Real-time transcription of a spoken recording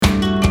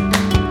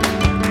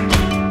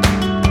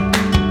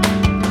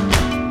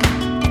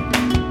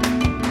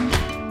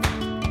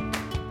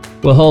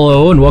Well,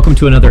 hello, and welcome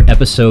to another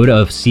episode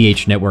of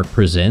CHNetwork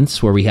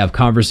Presents, where we have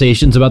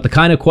conversations about the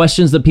kind of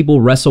questions that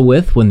people wrestle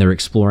with when they're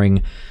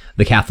exploring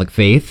the Catholic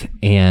faith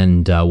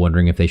and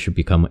wondering if they should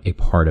become a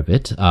part of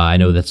it. I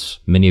know that's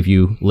many of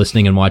you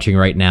listening and watching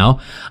right now.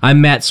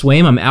 I'm Matt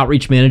Swaim. I'm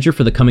Outreach Manager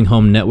for the Coming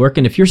Home Network,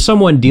 and if you're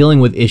someone dealing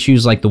with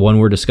issues like the one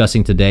we're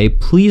discussing today,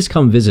 please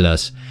come visit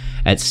us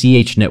at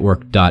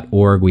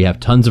CHNetwork.org. We have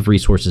tons of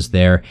resources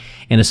there,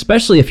 and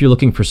especially if you're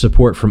looking for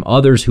support from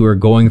others who are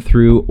going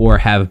through or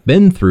have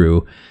been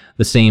through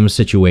the same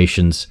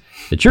situations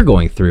that you're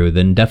going through,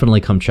 then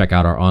definitely come check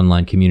out our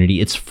online community.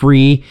 It's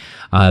free.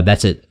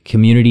 That's at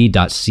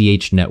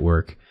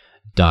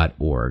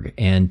community.chnetwork.org.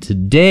 And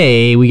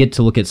today we get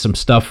to look at some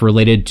stuff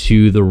related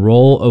to the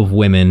role of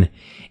women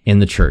in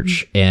the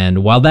church.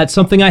 And while that's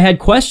something I had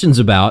questions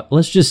about,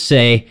 let's just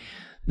say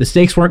the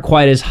stakes weren't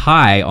quite as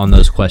high on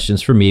those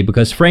questions for me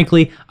because,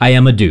 frankly, I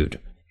am a dude.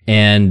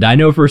 And I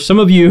know for some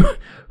of you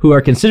who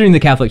are considering the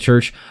Catholic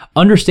Church,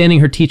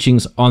 understanding her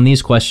teachings on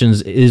these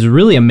questions is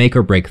really a make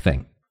or break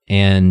thing.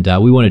 And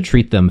we want to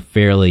treat them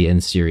fairly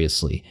and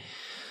seriously.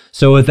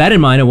 So with that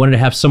in mind, I wanted to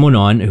have someone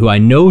on who I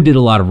know did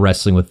a lot of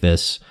wrestling with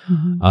this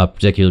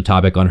particular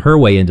topic on her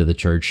way into the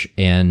church.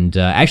 And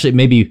actually, it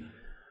may be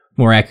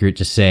more accurate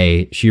to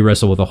say she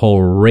wrestled with a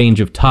whole range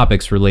of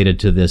topics related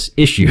to this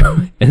issue.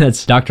 And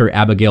that's Dr.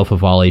 Abigail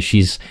Favale.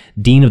 She's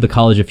Dean of the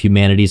College of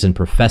Humanities and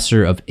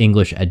Professor of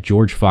English at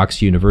George Fox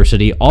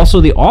University.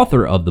 Also the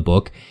author of the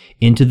book,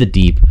 Into the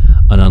Deep,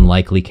 An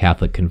Unlikely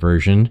Catholic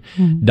Conversion.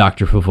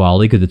 Dr.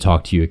 Favale, good to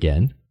talk to you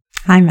again.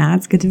 Hi, Matt.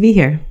 It's good to be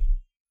here.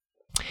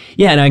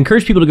 Yeah, and I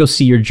encourage people to go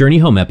see your Journey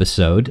Home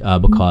episode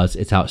because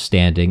it's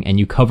outstanding, and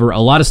you cover a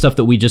lot of stuff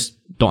that we just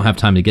don't have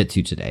time to get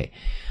to today.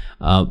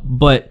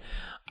 But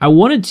I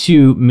wanted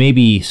to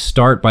maybe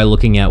start by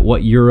looking at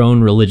what your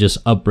own religious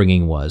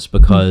upbringing was,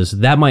 because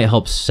that might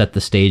help set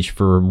the stage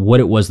for what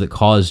it was that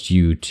caused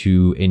you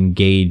to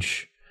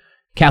engage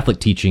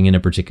Catholic teaching in a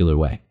particular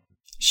way.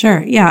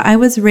 Sure. Yeah, I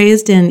was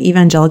raised in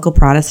evangelical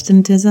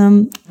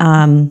Protestantism,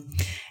 and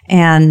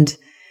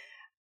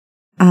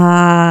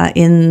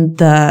in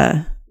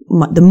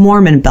the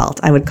Mormon belt,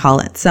 I would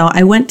call it. So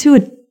I went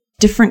to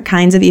different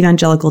kinds of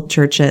evangelical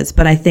churches,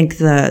 but I think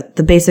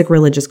the basic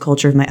religious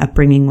culture of my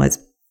upbringing was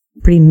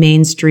pretty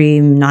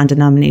mainstream,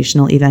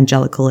 non-denominational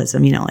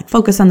evangelicalism, like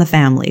focus on the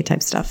family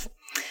type stuff.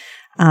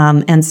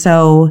 And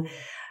so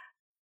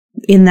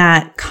in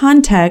that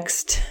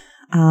context,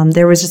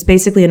 there was just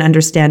basically an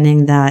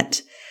understanding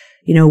that,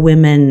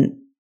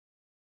 women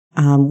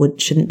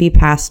shouldn't be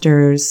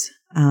pastors.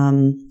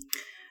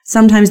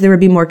 Sometimes there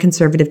would be more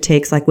conservative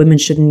takes, like women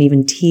shouldn't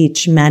even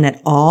teach men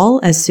at all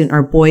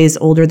or boys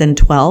older than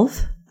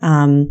 12.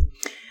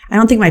 I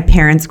don't think my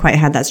parents quite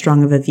had that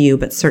strong of a view,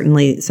 but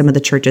certainly some of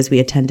the churches we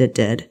attended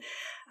did.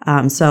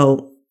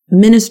 So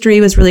ministry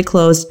was really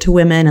closed to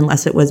women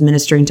unless it was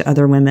ministering to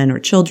other women or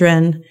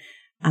children.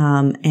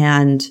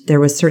 And there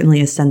was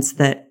certainly a sense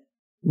that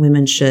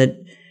women should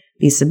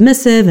be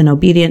submissive and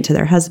obedient to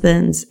their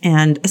husbands.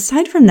 And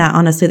aside from that,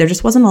 honestly, there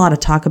just wasn't a lot of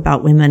talk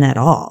about women at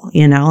all.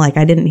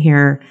 I didn't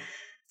hear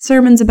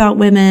sermons about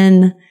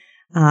women.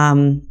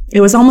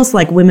 It was almost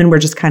like women were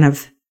just kind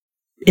of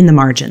in the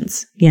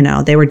margins.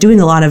 They were doing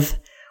a lot of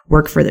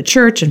work for the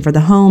church and for the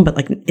home, but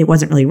it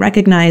wasn't really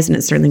recognized, and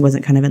it certainly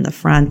wasn't kind of in the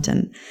front.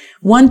 And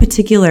one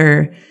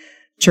particular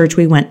church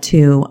we went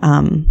to,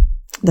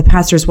 the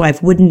pastor's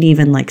wife wouldn't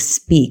even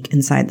speak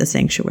inside the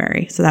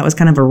sanctuary. So that was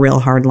kind of a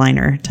real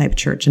hardliner type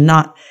church, and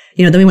not,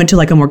 then we went to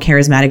a more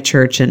charismatic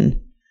church, and,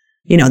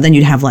 then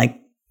you'd have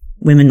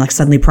women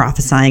suddenly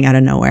prophesying out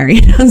of nowhere,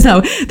 So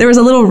there was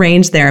a little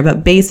range there,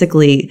 but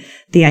basically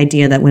the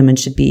idea that women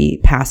should be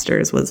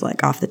pastors was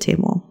off the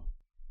table.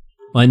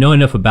 Well, I know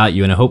enough about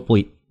you, and I hope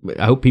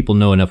people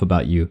know enough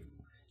about you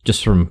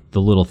just from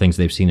the little things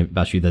they've seen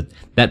about you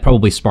that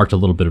probably sparked a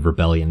little bit of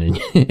rebellion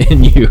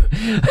in you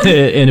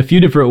in a few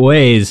different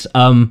ways.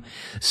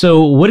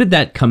 So what did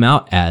that come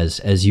out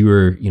as you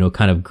were,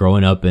 kind of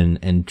growing up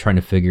and trying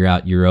to figure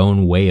out your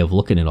own way of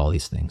looking at all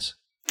these things?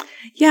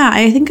 Yeah,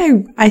 I think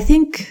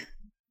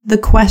the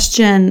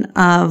question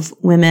of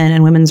women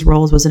and women's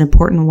roles was an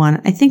important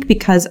one. I think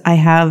because I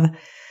have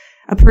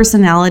a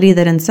personality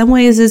that in some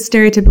ways is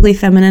stereotypically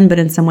feminine, but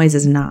in some ways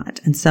is not.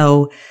 And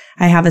so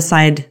I have a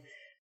side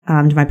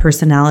to my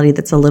personality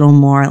that's a little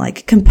more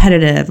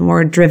competitive,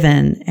 more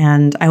driven.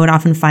 And I would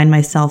often find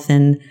myself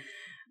in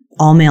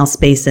all male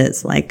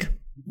spaces,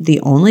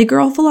 the only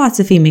girl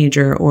philosophy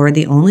major or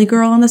the only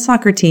girl on the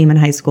soccer team in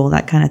high school,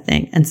 that kind of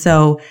thing. And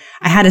so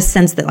I had a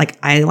sense that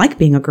I like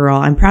being a girl.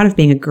 I'm proud of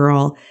being a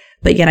girl.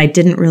 But yet I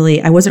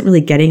wasn't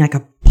really getting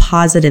a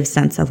positive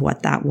sense of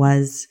what that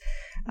was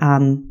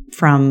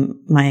from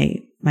my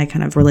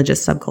kind of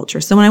religious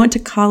subculture. So when I went to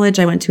college,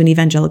 I went to an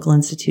evangelical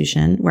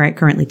institution where I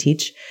currently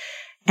teach.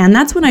 And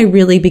that's when I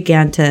really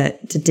began to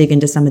dig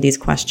into some of these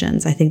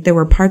questions. I think there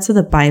were parts of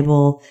the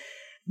Bible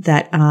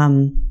that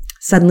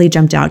suddenly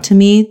jumped out to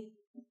me,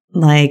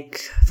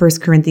 like 1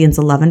 Corinthians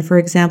 11, for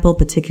example,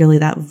 particularly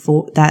that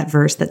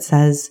verse that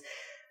says,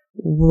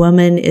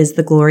 "Woman is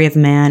the glory of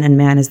man and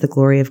man is the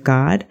glory of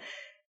God."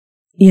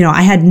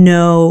 I had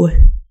no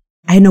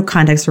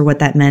context for what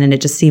that meant. And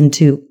it just seemed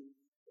to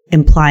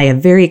imply a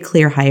very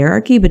clear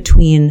hierarchy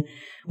between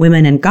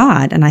women and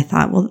God. And I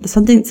thought, well,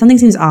 something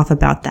seems off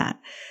about that.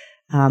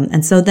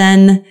 And so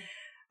then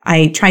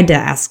I tried to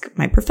ask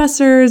my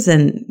professors,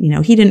 and,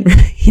 he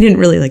didn't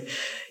really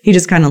he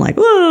just kind of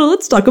well,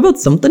 let's talk about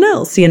something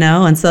else,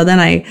 And so then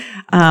I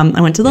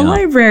went to the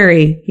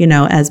library,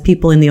 as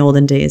people in the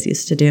olden days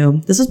used to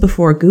do. This was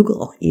before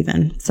Google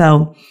even.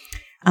 So,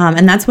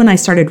 and that's when I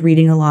started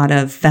reading a lot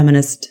of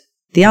feminist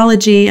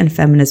theology and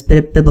feminist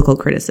biblical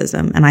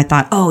criticism. And I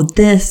thought, oh,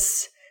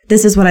 this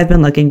is what I've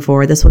been looking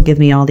for. This will give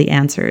me all the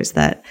answers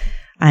that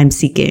I'm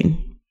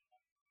seeking.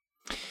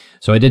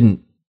 So I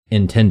didn't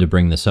intend to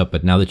bring this up,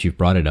 but now that you've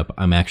brought it up,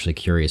 I'm actually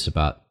curious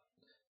about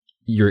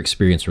your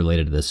experience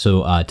related to this.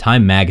 So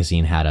Time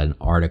Magazine had an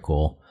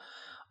article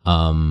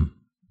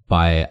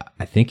by,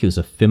 I think it was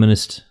a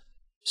feminist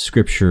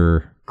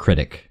scripture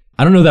critic.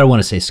 I don't know that I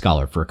want to say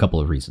scholar for a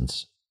couple of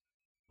reasons,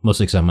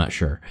 mostly because I'm not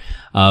sure.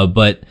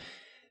 But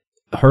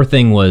her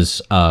thing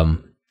was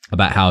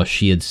about how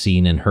she had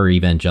seen in her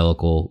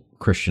evangelical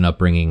Christian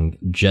upbringing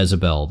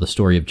Jezebel, the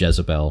story of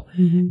Jezebel,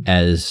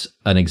 as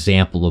an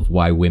example of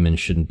why women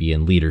shouldn't be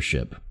in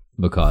leadership.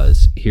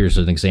 Because here's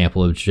an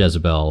example of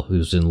Jezebel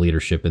who's in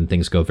leadership and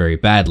things go very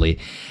badly.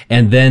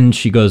 And then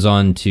she goes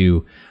on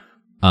to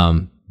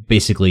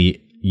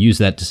basically use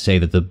that to say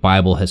that the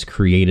Bible has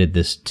created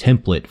this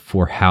template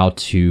for how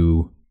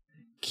to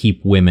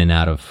keep women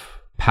out of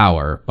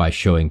power by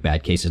showing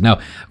bad cases. Now,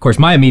 of course,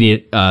 my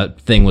immediate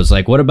thing was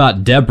what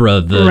about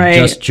Deborah, the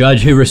just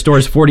judge who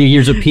restores 40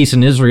 years of peace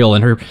in Israel,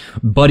 and her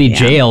buddy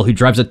Jael, who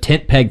drives a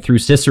tent peg through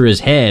Sisera's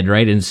head,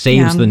 right, and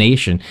saves the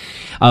nation.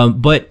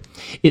 But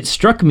it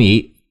struck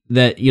me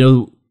that,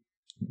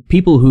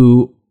 people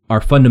who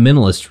are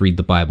fundamentalists read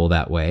the Bible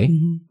that way,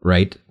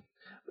 right?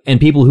 And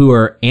people who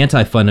are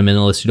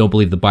anti-fundamentalists who don't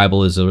believe the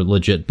Bible is a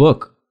legit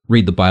book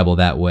read the Bible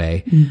that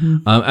way.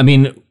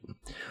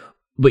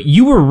 But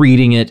you were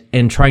reading it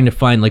and trying to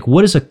find,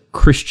 what is a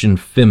Christian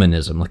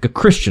feminism? A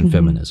Christian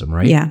feminism,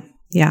 right?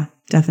 Yeah,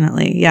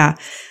 definitely. Yeah.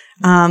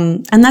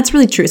 And that's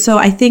really true. So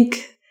I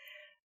think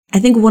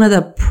one of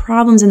the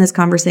problems in this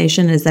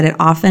conversation is that it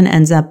often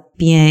ends up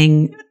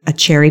being a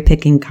cherry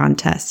picking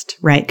contest,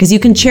 right? Because you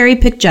can cherry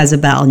pick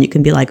Jezebel and you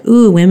can be like,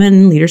 ooh, women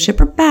in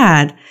leadership are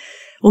bad.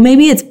 Well,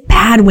 maybe it's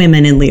bad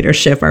women in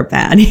leadership are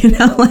bad,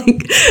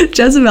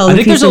 Jezebel. I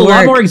think there's a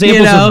lot more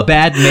examples of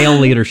bad male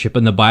leadership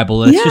in the Bible.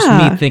 That's just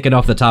me thinking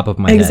off the top of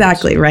my head.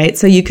 Exactly, right?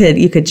 So you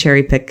could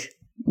cherry pick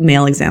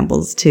male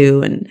examples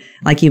too. And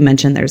like you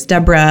mentioned, there's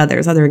Deborah,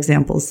 there's other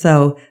examples.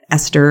 So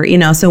Esther,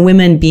 so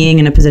women being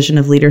in a position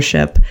of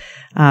leadership,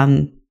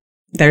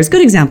 there's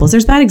good examples,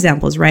 there's bad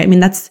examples, right?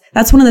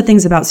 That's one of the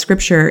things about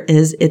scripture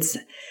is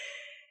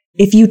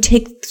if you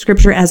take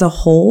scripture as a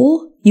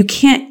whole, you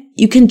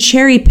can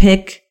cherry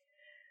pick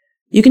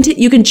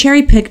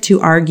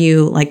to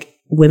argue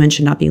women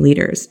should not be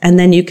leaders. And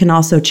then you can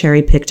also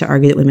cherry pick to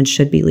argue that women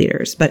should be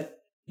leaders. But,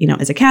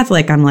 as a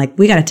Catholic, I'm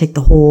we got to take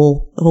the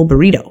whole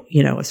burrito,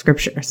 of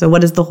scripture. So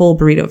what does the whole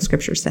burrito of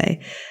scripture say?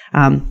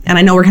 And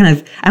I know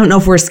I don't know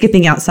if we're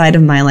skipping outside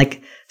of my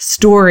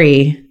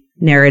story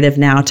narrative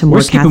now to more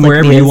Catholic Catholic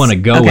wherever views. You want to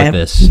go with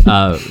this,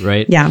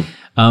 right? Yeah.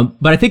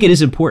 But I think it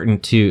is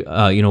important to,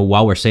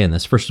 while we're saying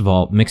this, first of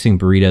all, mixing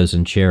burritos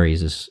and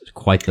cherries is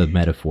quite the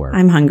metaphor.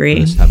 I'm hungry.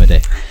 For this time of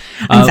day.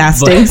 I'm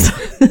fasting.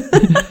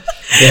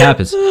 It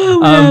happens.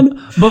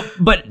 Oh,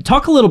 but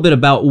talk a little bit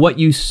about what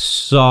you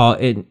saw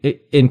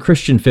in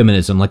Christian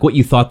feminism, what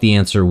you thought the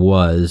answer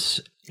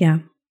was. Yeah.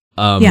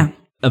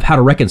 Of how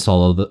to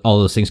reconcile all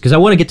those things. Because I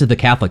want to get to the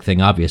Catholic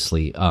thing,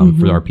 obviously,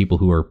 for our people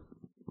who are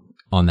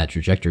on that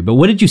trajectory. But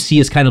what did you see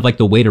as kind of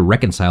the way to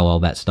reconcile all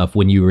that stuff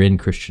when you were in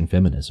Christian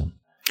feminism?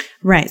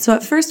 Right. So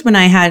at first, when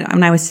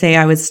I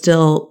was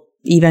still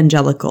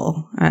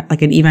evangelical,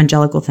 an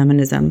evangelical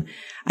feminism,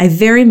 I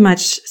very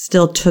much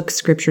still took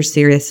scripture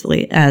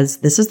seriously as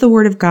this is the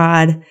word of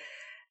God.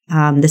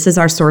 This is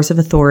our source of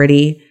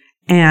authority,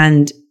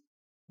 and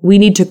we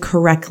need to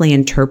correctly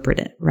interpret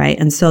it. Right.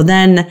 And so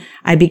then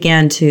I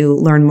began to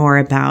learn more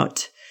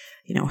about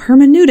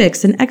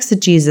hermeneutics and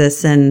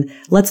exegesis, and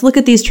let's look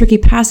at these tricky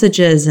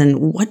passages and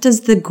what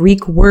does the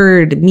Greek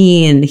word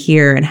mean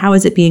here and how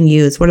is it being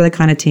used? What are the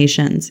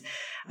connotations?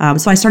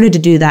 So I started to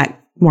do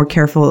that more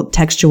careful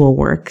textual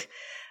work,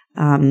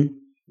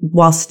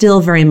 while still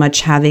very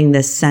much having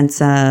this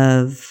sense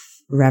of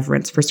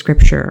reverence for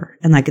scripture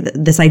and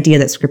this idea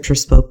that scripture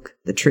spoke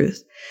the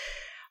truth.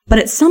 But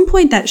at some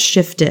point that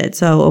shifted.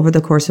 So over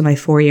the course of my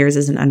 4 years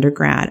as an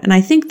undergrad, and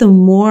I think the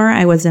more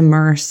I was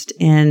immersed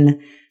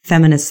in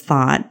feminist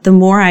thought, the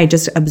more I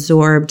just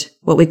absorbed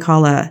what we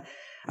call a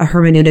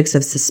hermeneutics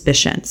of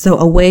suspicion. So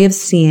a way of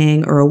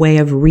seeing or a way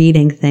of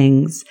reading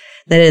things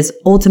that is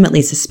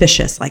ultimately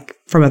suspicious.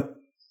 From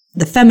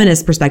the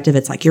feminist perspective,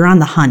 it's you're on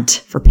the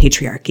hunt for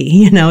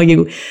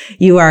patriarchy.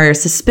 You are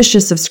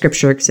suspicious of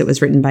scripture because it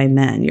was written by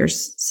men. You're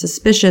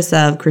suspicious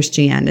of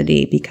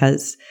Christianity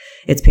because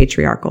it's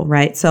patriarchal,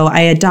 right? So I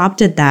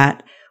adopted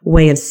that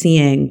way of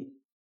seeing.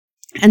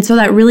 And so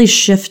that really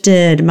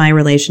shifted my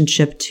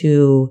relationship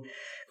to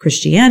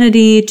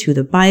Christianity, to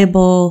the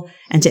Bible,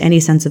 and to any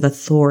sense of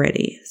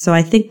authority. So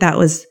I think that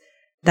was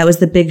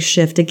the big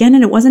shift again.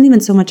 And it wasn't even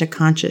so much a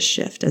conscious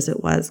shift as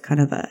it was kind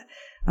of a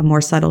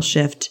more subtle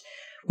shift,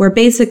 where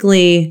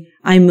basically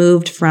I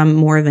moved from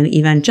more of an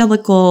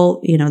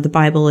evangelical, the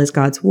Bible is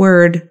God's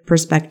word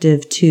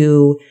perspective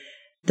to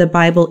the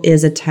Bible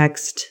is a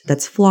text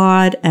that's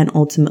flawed and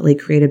ultimately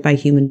created by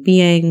human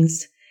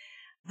beings.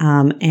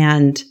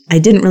 And I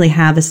didn't really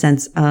have a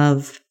sense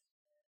of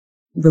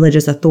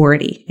religious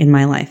authority in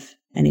my life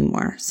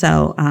anymore.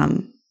 So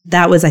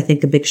that was, I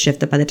think, a big shift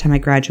that by the time I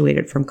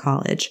graduated from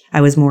college,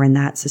 I was more in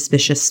that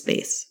suspicious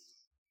space.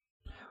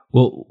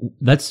 Well,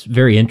 that's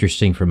very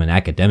interesting from an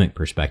academic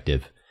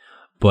perspective,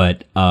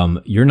 but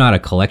you're not a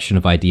collection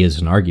of ideas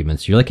and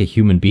arguments. You're like a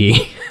human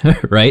being,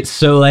 right?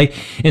 So like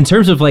in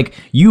terms of like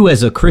you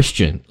as a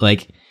Christian,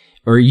 like,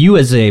 or you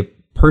as a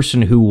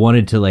person who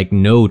wanted to like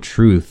know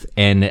truth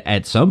and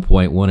at some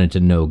point wanted to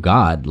know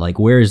God, like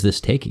where is this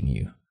taking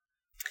you?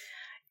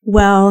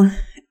 Well,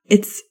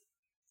 it's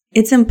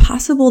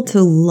impossible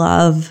to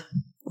love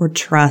or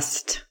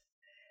trust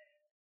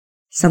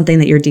something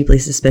that you're deeply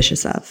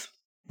suspicious of.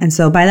 And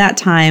so by that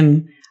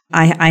time,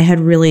 I had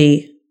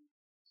really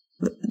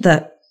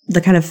the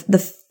kind of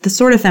the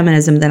sort of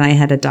feminism that I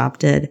had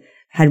adopted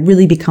had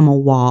really become a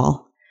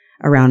wall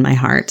around my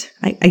heart.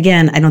 I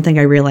don't think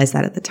I realized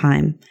that at the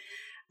time.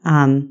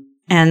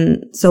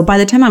 And so by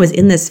the time I was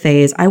in this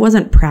phase, I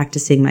wasn't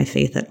practicing my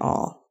faith at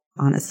all,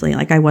 honestly.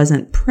 Like I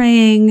wasn't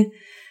praying.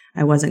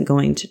 I wasn't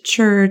going to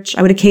church.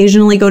 I would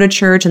occasionally go to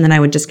church and then I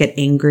would just get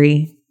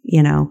angry,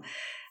 and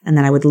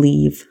then I would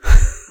leave.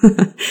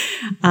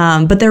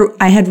 But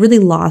I had really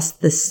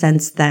lost the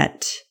sense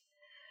that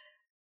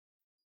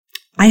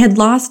I had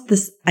lost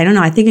this. I don't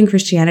know. I think in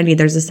Christianity,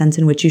 there's a sense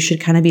in which you should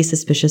kind of be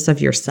suspicious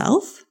of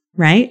yourself,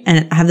 right?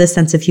 And have this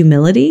sense of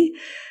humility.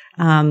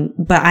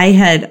 But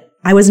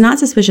I was not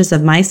suspicious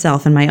of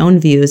myself and my own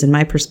views and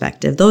my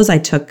perspective. Those I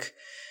took,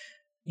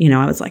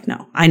 I was like,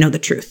 no, I know the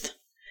truth.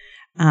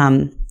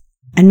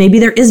 And maybe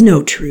there is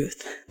no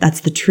truth.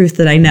 That's the truth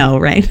that I know,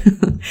 right?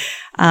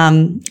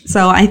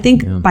 So I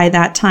think by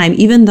that time,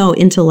 even though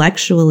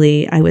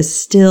intellectually I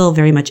was still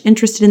very much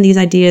interested in these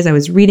ideas, I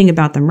was reading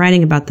about them,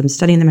 writing about them,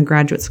 studying them in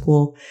graduate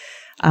school,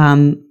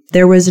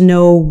 there was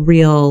no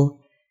real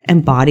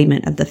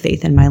embodiment of the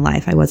faith in my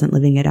life. I wasn't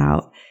living it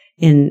out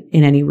in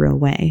any real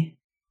way.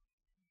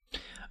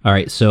 All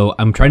right, so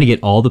I'm trying to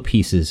get all the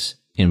pieces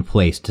in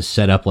place to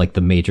set up like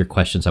the major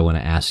questions I want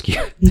to ask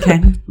you. Okay.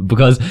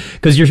 because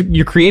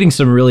you're creating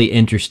some really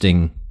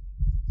interesting,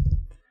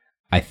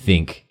 I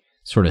think,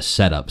 sort of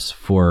setups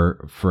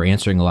for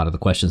answering a lot of the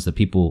questions that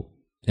people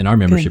in our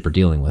membership are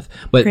dealing with.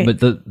 But Great. but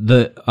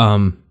the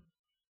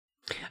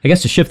I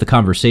guess to shift the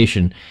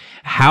conversation,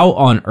 how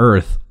on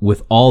earth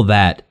with all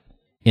that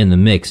in the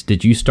mix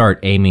did you start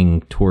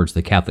aiming towards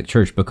the Catholic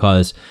Church?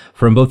 Because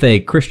from both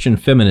a Christian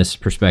feminist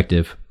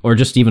perspective or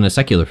just even a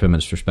secular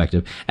feminist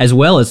perspective, as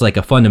well as like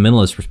a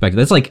fundamentalist perspective,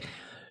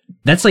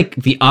 that's like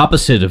the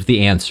opposite of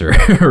the answer,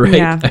 right?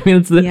 Yeah. I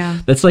mean,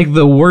 that's like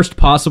the worst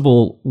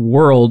possible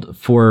world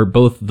for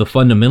both the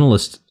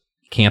fundamentalist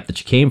camp that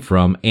you came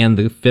from and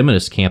the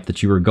feminist camp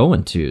that you were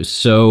going to.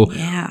 So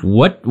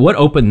what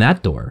opened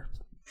that door?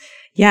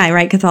 Yeah,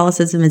 right.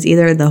 Catholicism is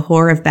either the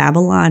whore of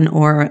Babylon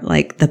or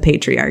like the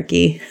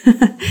patriarchy.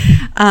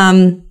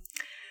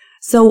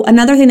 So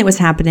another thing that was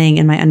happening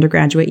in my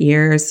undergraduate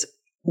years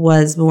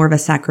was more of a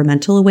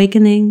sacramental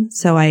awakening.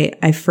 So I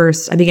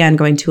began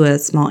going to a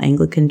small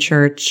Anglican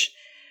church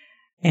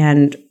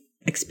and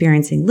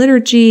experiencing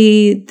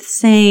liturgy, the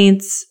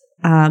saints.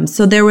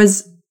 So there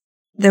was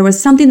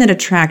something that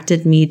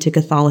attracted me to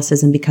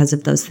Catholicism because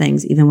of those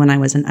things, even when I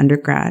was an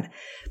undergrad.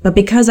 But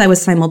because I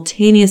was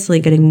simultaneously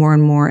getting more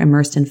and more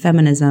immersed in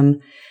feminism,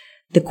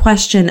 the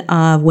question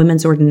of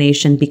women's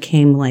ordination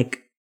became like,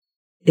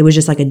 it was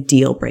just like a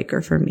deal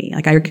breaker for me.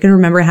 Like I can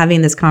remember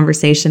having this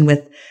conversation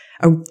with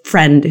a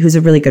friend who's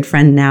a really good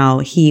friend now.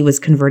 He was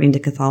converting to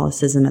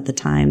Catholicism at the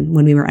time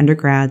when we were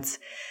undergrads.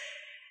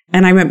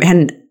 And I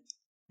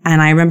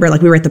remember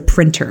like we were at the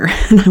printer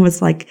and I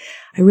was like,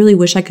 I really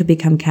wish I could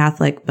become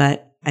Catholic,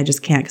 but I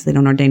just can't because they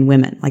don't ordain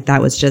women. Like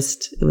that was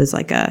just, it was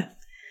like a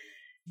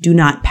do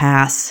not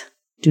pass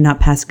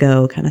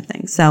go kind of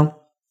thing. So,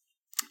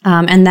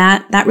 and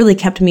that really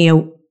kept me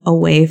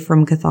away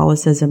from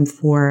Catholicism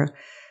for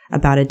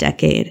about a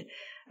decade.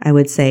 I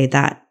would say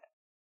that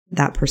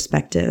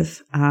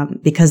perspective,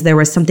 because there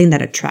was something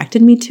that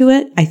attracted me to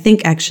it. I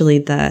think actually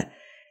the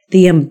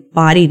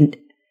embodiedness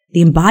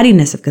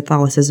of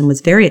Catholicism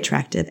was very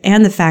attractive.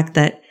 And the fact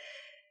that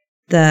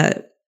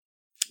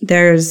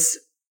there's,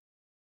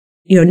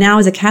 now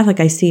as a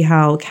Catholic, I see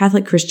how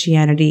Catholic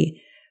Christianity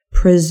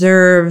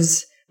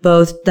preserves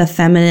both the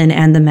feminine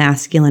and the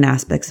masculine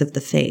aspects of the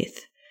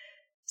faith.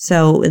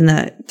 So in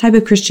the type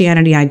of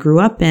Christianity I grew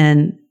up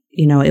in,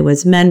 it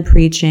was men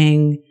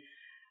preaching,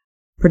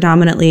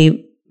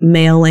 predominantly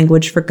male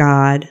language for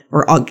God,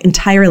 or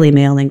entirely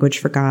male language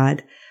for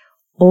God,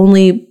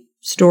 only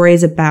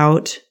stories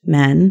about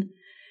men,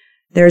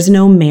 There's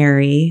no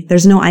Mary.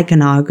 There's no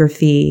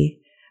iconography.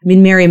 I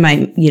mean, Mary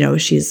might,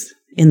 she's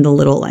in the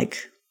little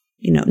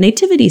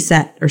nativity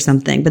set or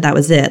something, but that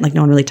was it. Like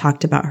no one really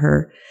talked about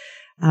her.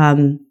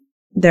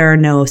 There are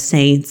no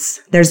saints.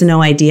 There's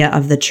no idea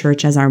of the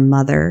church as our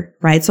mother,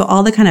 right? So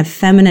all the kind of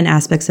feminine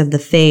aspects of the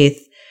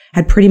faith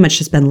had pretty much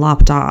just been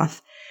lopped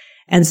off.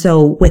 And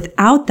so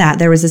without that,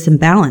 there was this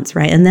imbalance,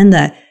 right? And then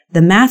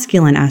the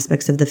masculine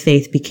aspects of the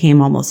faith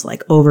became almost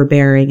like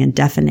overbearing and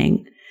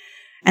deafening.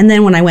 And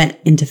then when I went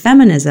into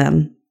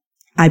feminism,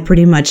 I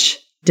pretty much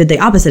did the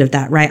opposite of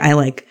that, right?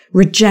 I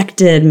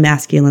rejected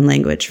masculine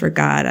language for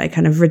God. I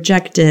kind of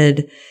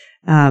rejected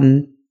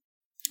the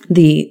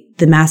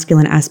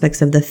masculine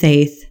aspects of the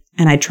faith,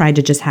 and I tried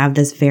to just have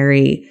this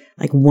very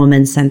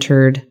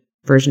woman-centered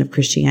version of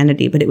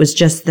Christianity, but it was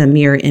just the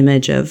mirror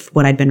image of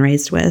what I'd been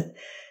raised with.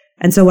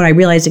 And so what I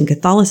realized in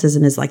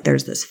Catholicism is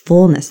there's this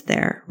fullness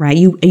there, right?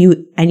 You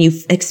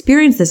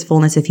experience this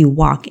fullness if you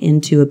walk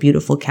into a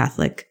beautiful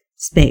Catholic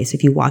space.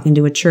 If you walk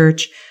into a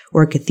church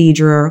or a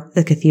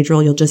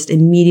cathedral, you'll just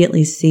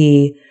immediately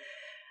see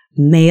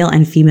male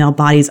and female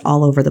bodies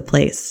all over the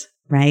place,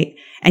 right?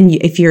 And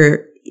if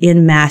you're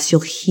in mass,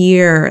 you'll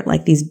hear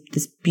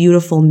this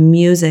beautiful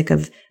music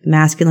of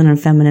masculine and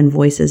feminine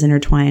voices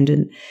intertwined.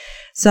 And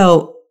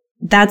so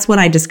that's what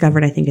I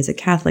discovered, I think, as a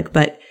Catholic.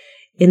 But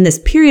in this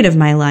period of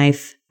my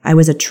life, I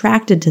was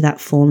attracted to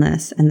that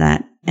fullness and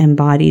that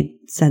embodied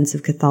sense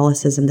of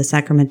Catholicism, the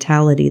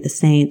sacramentality, the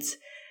saints.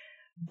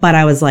 But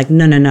I was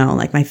no.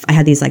 I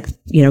had these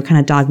kind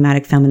of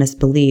dogmatic feminist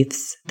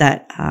beliefs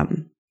that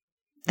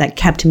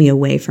kept me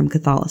away from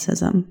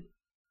Catholicism.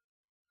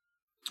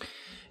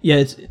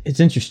 Yeah, it's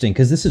interesting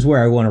because this is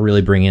where I want to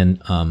really bring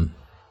in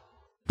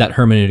that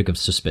hermeneutic of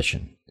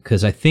suspicion,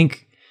 because I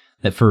think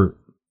that for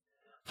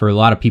a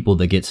lot of people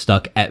that get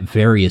stuck at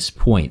various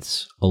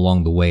points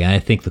along the way, and I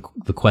think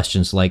the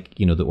questions like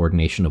the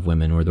ordination of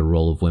women or the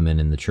role of women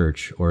in the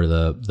church or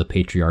the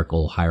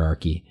patriarchal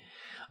hierarchy,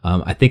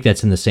 I think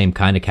that's in the same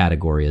kind of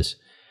category as,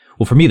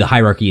 well, for me, the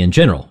hierarchy in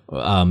general.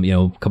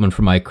 Coming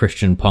from my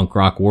Christian punk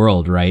rock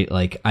world, right?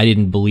 I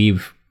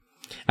believed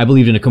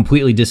in a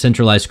completely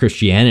decentralized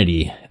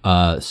Christianity.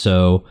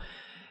 So,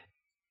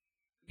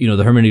 the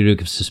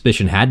hermeneutic of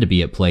suspicion had to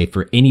be at play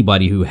for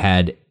anybody who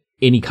had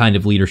any kind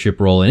of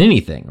leadership role in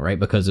anything, right?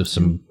 Because of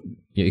some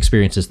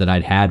experiences that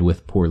I'd had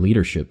with poor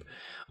leadership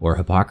or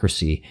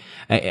hypocrisy.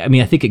 I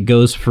mean, I think it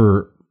goes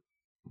for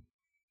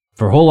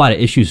a whole lot of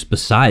issues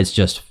besides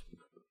just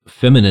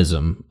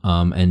feminism,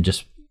 and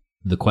just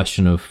the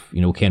question of,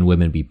 can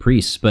women be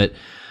priests? But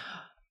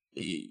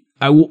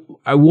I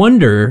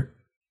wonder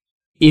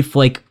if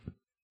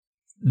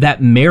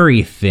that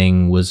Mary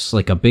thing was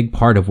a big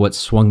part of what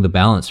swung the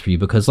balance for you,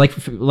 because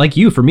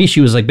for me,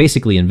 she was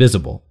basically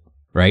invisible,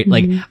 right?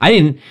 Mm-hmm. I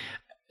didn't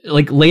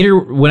later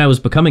when I was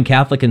becoming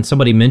Catholic and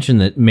somebody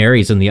mentioned that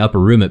Mary's in the upper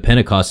room at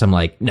Pentecost, I'm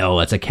like, no,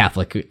 that's a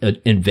Catholic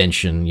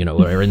invention,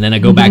 whatever. And then I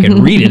go back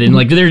and read it and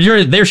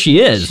there she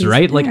is, she's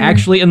right? There.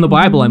 Actually in the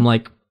Bible, I'm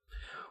like,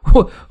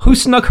 who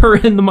snuck her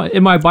in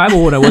my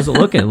Bible when I wasn't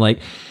looking?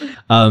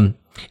 And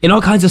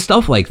all kinds of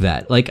stuff like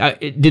that.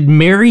 Did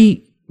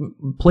Mary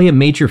play a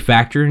major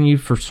factor in you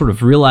for sort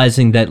of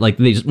realizing that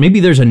maybe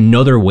there's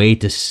another way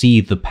to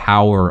see the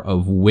power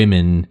of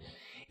women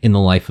in the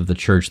life of the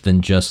church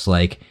than just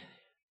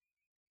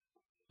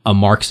a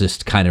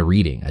Marxist kind of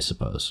reading, I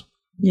suppose?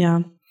 Yeah.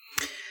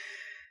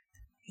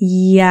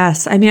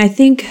 Yes. I mean, I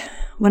think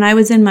when I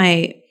was in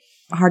my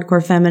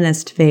hardcore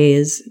feminist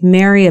phase,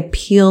 Mary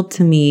appealed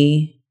to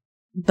me,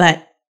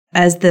 but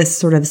as this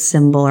sort of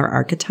symbol or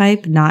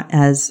archetype, not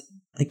as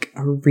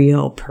a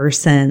real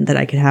person that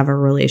I could have a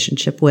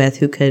relationship with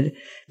who could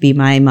be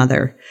my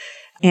mother.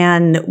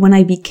 And when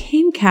I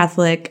became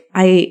Catholic,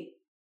 I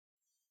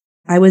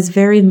was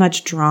very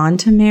much drawn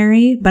to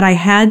Mary, but I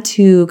had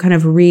to kind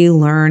of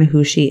relearn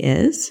who she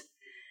is.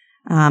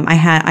 I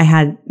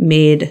had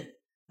made,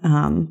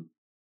 kind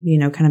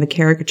of a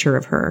caricature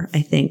of her,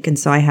 I think. And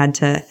so I had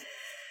to,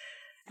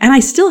 and I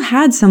still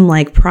had some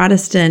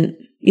Protestant,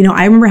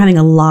 I remember having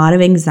a lot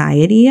of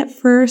anxiety at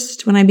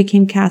first when I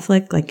became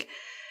Catholic,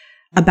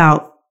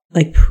 about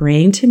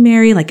praying to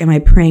Mary. Am I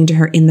praying to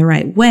her in the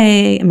right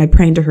way? Am I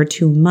praying to her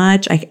too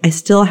much? I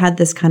still had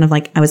this kind of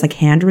I was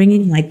hand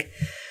wringing,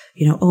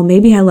 oh,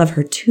 maybe I love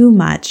her too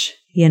much,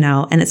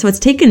 and so it's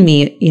taken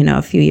me,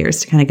 a few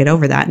years to kind of get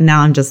over that. And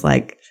now I'm just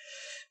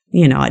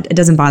it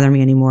doesn't bother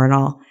me anymore at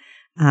all.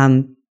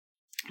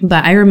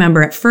 But I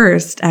remember at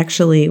first,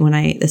 actually,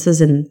 this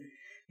was in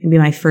maybe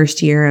my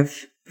first year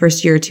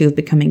or two of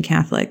becoming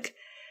Catholic,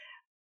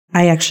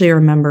 I actually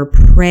remember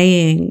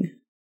praying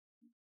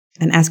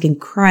and asking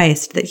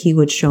Christ that he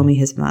would show me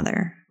his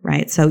mother,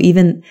 right? So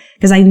even,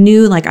 because I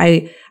knew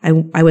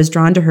I was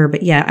drawn to her,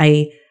 but yeah,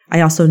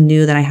 I also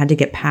knew that I had to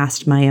get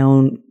past my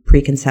own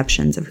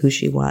preconceptions of who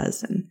she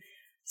was. And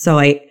so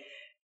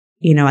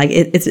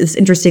it's this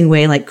interesting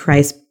way,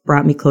 Christ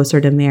brought me closer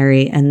to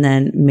Mary, and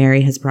then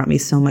Mary has brought me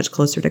so much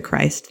closer to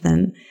Christ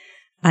than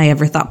I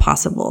ever thought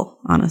possible,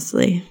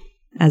 honestly,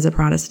 as a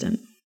Protestant.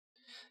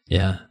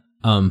 Yeah.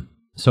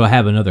 So I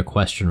have another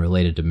question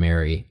related to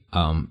Mary,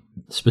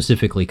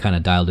 specifically kind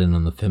of dialed in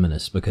on the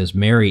feminists, because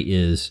Mary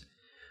is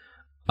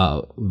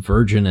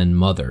virgin and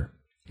mother.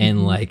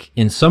 And like,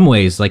 in some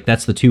ways, like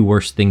that's the two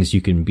worst things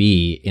you can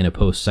be in a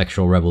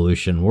post-sexual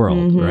revolution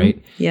world,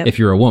 right? Yep. If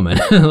you're a woman,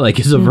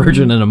 like is a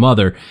virgin and a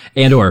mother,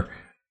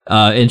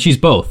 and she's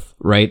both,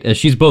 right?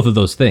 She's both of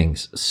those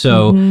things.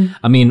 So,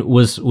 I mean,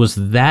 was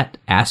that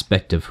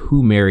aspect of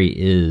who Mary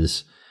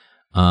is,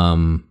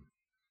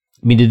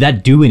 I mean, did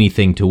that do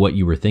anything to what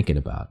you were thinking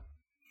about?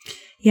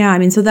 Yeah, I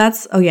mean, so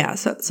that's,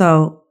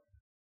 so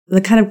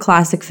the kind of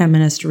classic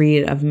feminist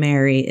read of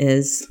Mary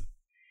is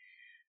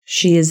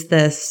she is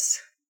this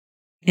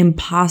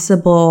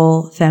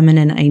impossible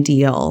feminine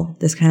ideal,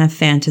 this kind of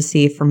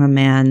fantasy from a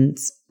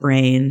man's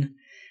brain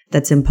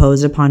that's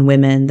imposed upon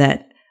women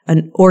that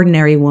an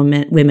ordinary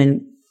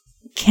women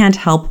can't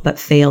help but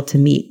fail to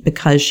meet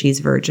because she's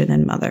virgin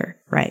and mother,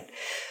 right?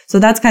 So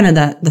that's kind of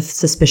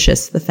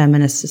the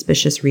feminist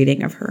suspicious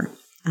reading of her.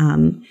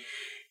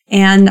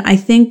 And I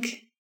think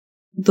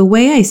the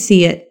way I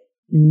see it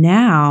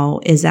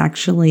now is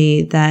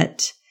actually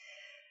that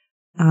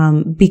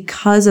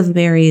because of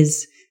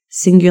Mary's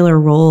singular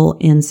role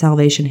in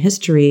salvation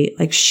history,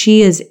 like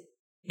she is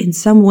in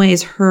some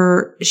ways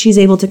she's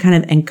able to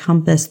kind of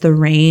encompass the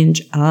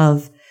range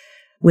of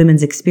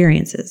women's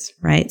experiences,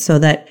 right? So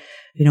that,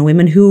 you know,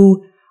 women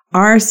who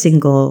are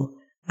single,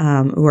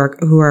 who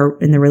are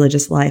in the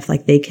religious life,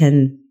 like they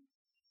can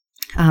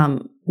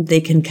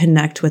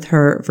connect with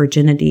her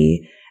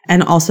virginity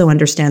and also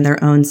understand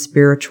their own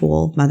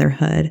spiritual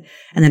motherhood.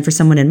 And then for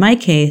someone in my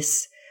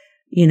case,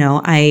 you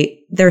know,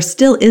 there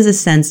still is a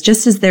sense,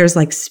 just as there's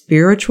like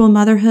spiritual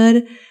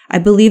motherhood, I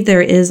believe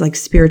there is like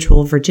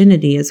spiritual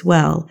virginity as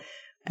well.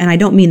 And I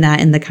don't mean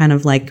that in the kind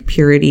of like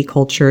purity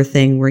culture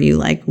thing where you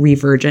like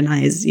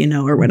re-virginize, you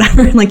know, or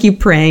whatever, like you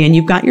pray and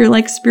you've got your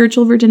like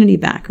spiritual virginity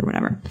back or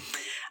whatever.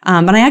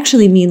 But I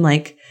actually mean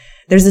like,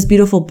 there's this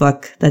beautiful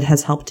book that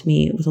has helped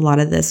me with a lot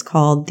of this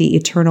called The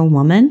Eternal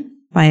Woman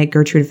by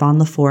Gertrude von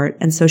Lefort.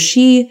 And so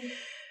she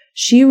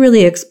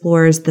really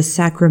explores the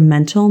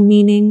sacramental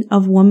meaning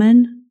of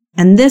woman.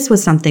 And this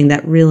was something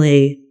that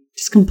really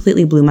just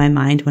completely blew my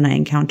mind when I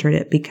encountered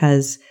it,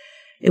 because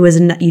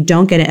you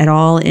don't get it at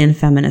all in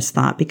feminist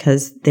thought,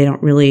 because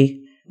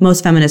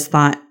most feminist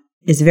thought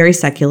is very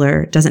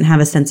secular, doesn't have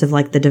a sense of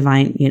like the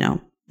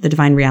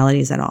divine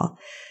realities at all.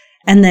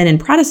 And then in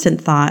Protestant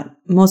thought,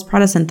 most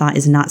Protestant thought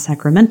is not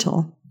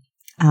sacramental.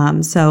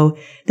 So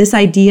this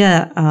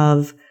idea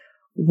of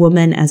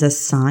woman as a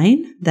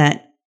sign,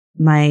 that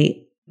my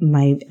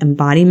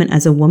embodiment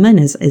as a woman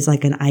is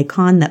like an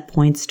icon that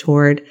points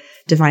toward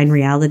divine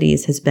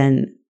realities, has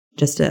been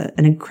just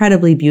an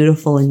incredibly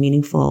beautiful and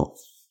meaningful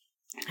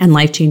and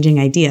life-changing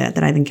idea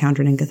that I've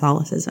encountered in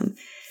Catholicism.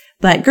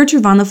 But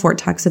Gertrude von Lefort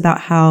talks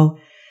about how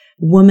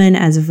woman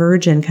as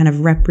virgin kind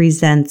of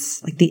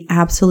represents like the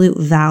absolute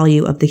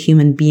value of the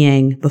human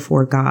being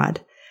before God.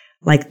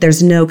 Like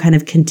there's no kind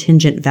of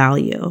contingent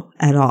value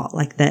at all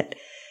like that.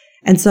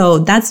 And so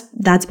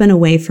that's been a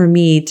way for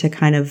me to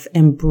kind of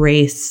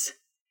embrace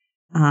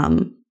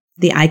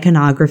the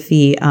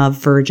iconography of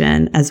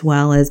virgin, as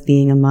well as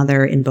being a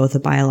mother in both a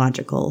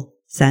biological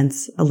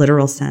sense, a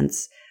literal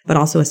sense, but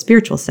also a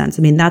spiritual sense.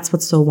 I mean, that's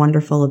what's so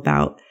wonderful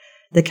about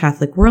the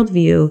Catholic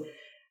worldview,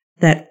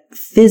 that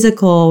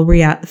physical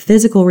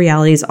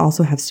realities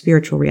also have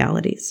spiritual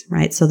realities,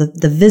 right? So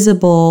the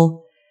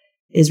visible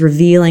is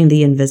revealing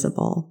the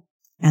invisible.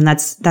 And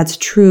that's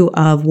true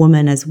of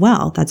woman as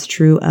well. That's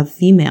true of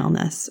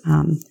femaleness.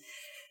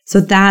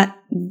 So that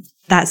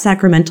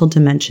sacramental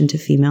dimension to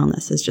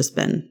femaleness has just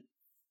been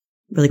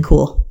really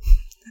cool.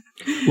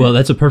 Well,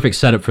 that's a perfect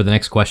setup for the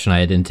next question I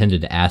had intended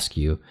to ask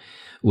you,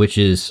 which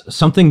is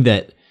something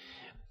that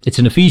it's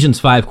an Ephesians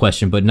 5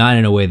 question, but not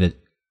in a way that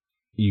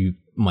you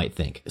might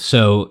think.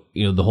 So,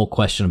 you know, the whole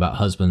question about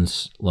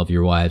husbands, love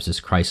your wives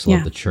as Christ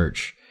loved the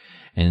church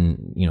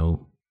and, you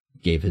know,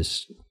 gave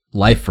his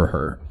life for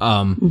her.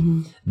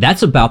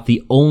 That's about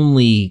the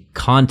only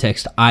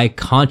context I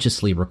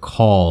consciously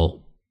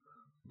recall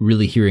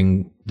really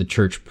hearing the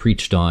church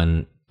preached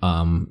on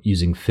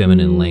using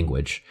feminine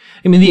language.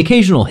 I mean, the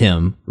occasional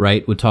hymn,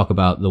 right, would talk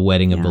about the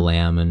wedding of the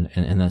Lamb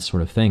and that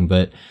sort of thing.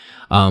 But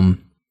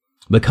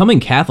becoming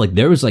Catholic,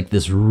 there was like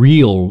this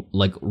real,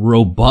 like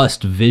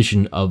robust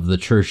vision of the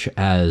church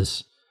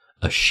as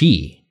a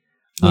she,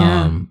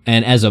 and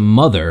as a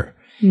mother.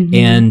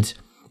 And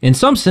in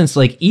some sense,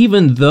 like,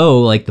 even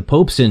though like the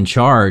Pope's in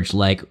charge,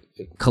 like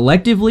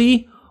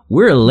collectively,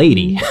 we're a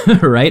lady,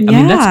 right? I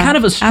mean, that's kind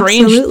of a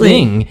strange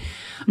thing.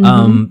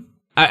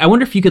 I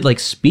wonder if you could like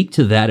speak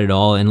to that at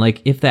all, and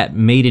like if that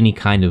made any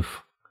kind of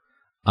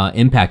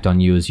impact on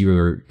you as you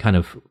were kind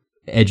of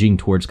edging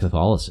towards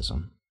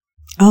Catholicism.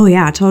 Oh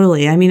yeah,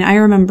 totally. I mean, I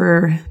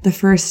remember the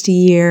first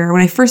year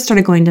when I first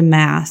started going to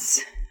Mass,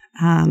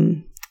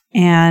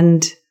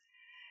 and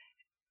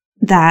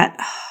that,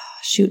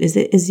 is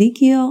it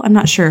Ezekiel? I'm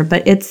not sure,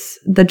 but it's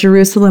the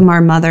Jerusalem,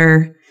 our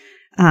mother,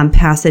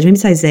 passage. Maybe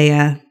it's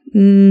Isaiah.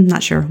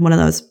 Not sure. One of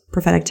those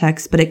prophetic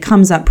texts, but it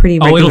comes up pretty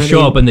regularly. It'll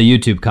show up in the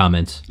YouTube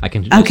comments. I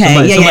can. Okay.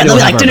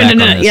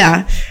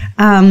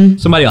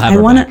 Somebody will have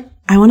our back.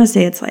 I want to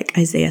say it's like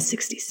Isaiah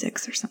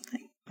 66 or something.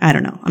 I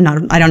don't know.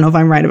 I don't know if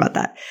I'm right about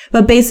that.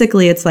 But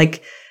basically it's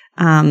like,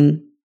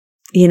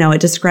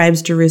 it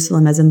describes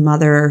Jerusalem as a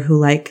mother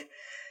who has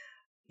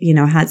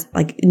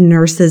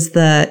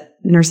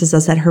nurses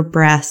us at her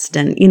breast.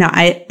 And,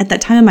 at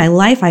that time in my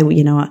life,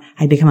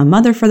 I'd become a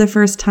mother for the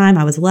first time.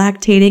 I was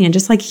lactating, and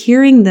just like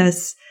hearing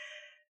this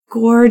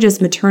gorgeous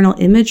maternal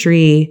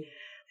imagery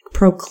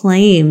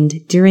proclaimed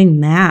during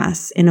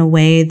Mass in a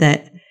way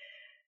that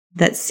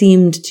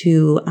seemed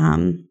to,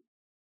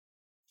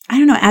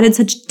 added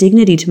such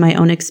dignity to my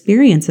own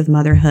experience of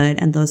motherhood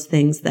and those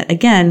things that,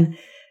 again,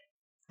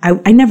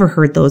 I never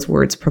heard those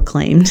words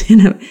proclaimed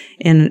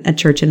in a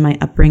church in my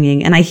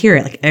upbringing. And I hear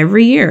it like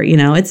every year,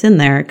 it's in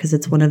there because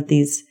it's one of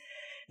these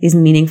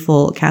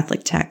meaningful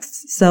Catholic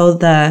texts. So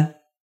the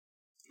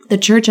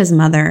church as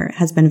mother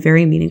has been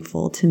very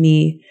meaningful to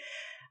me.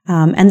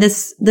 And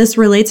this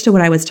relates to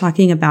what I was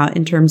talking about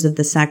in terms of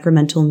the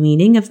sacramental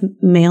meaning of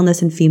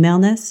maleness and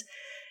femaleness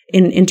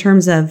in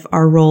terms of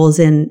our roles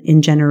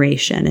in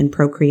generation and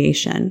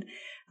procreation.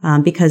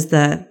 Because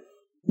the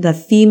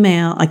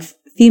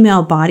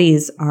female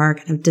bodies are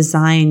kind of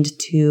designed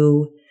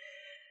to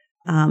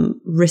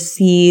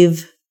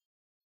receive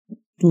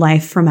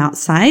life from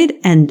outside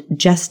and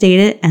gestate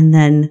it and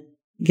then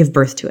give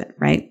birth to it,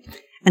 right?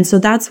 And so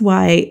that's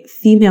why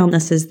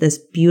femaleness is this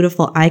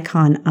beautiful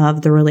icon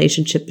of the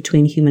relationship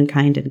between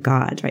humankind and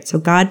God, right? So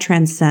God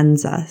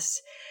transcends us,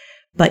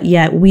 but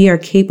yet we are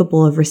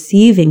capable of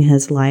receiving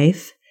his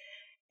life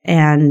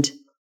and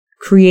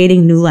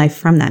creating new life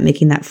from that,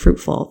 making that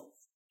fruitful.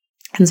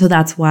 And so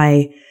that's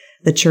why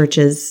the church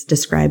is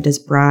described as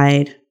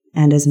bride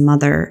and as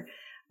mother,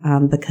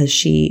 because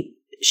she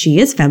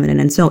is feminine.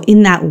 And so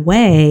in that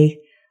way,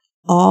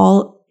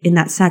 in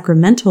that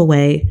sacramental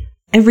way,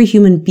 every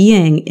human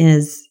being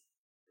is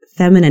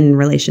feminine in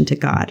relation to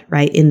God,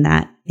 right? In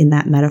that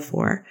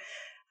metaphor.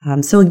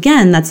 So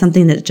again, that's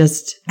something that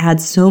just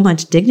adds so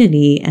much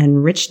dignity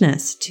and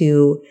richness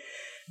to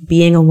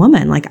being a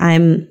woman. Like,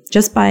 I'm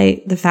just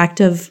by the fact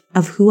of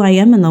who I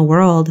am in the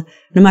world,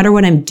 no matter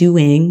what I'm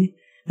doing,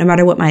 no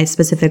matter what my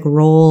specific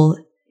role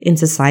in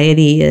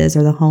society is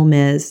or the home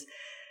is,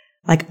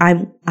 like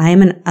I'm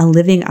a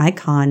living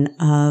icon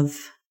of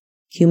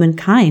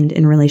humankind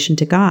in relation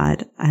to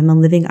God. I'm a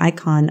living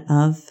icon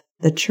of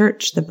the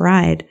church, the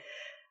bride.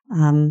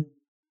 And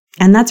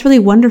that's really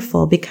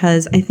wonderful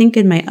because I think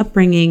in my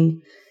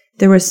upbringing,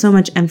 there was so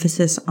much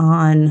emphasis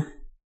on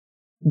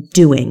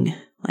doing.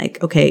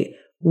 Like, okay,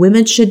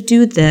 women should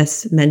do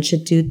this, men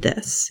should do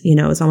this.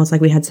 It's almost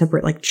like we had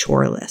separate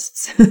chore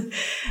lists.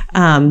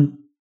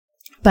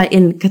 But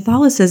in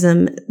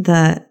Catholicism,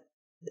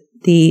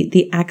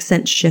 the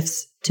accent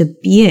shifts to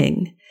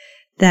being,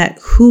 that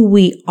who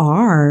we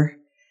are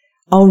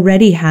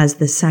already has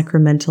this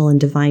sacramental and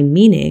divine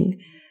meaning.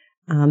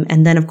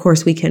 And then, of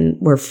course,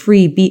 we're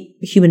free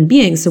human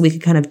beings, so we can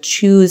kind of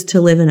choose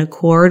to live in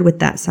accord with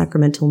that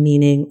sacramental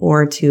meaning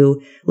or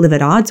to live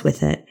at odds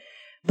with it.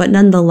 But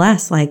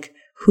nonetheless,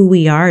 who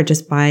we are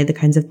just by the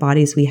kinds of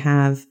bodies we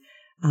have,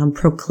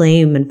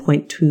 proclaim and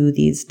point to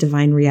these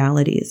divine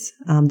realities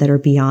that are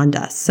beyond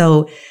us.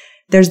 So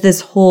there's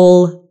this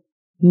whole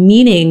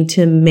meaning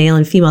to male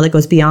and female that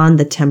goes beyond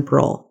the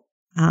temporal,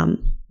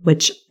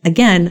 which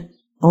again,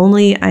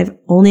 I've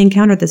only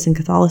encountered this in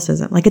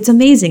Catholicism. It's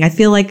amazing. I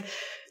feel like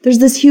there's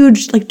this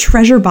huge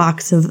treasure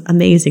box of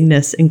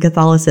amazingness in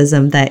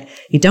Catholicism that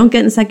you don't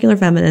get in secular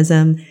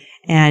feminism,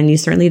 and you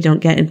certainly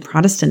don't get in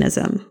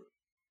Protestantism.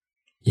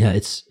 Yeah,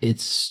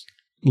 it's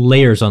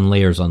layers on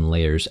layers on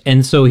layers.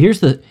 And so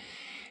here's the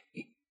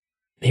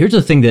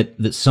thing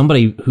that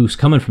somebody who's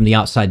coming from the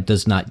outside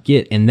does not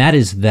get, and that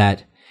is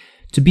that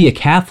to be a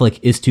Catholic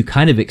is to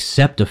kind of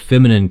accept a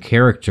feminine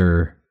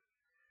character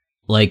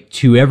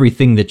to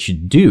everything that you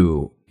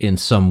do in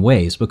some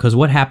ways. Because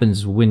what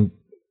happens when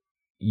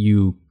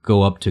you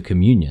go up to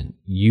communion?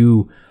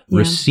 You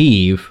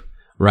receive,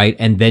 right?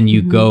 And then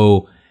you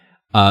go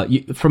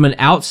from an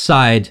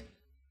outside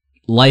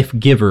life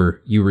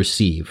giver, you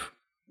receive.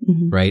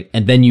 Right?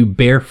 And then you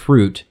bear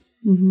fruit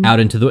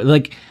out into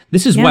the,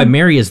 this is why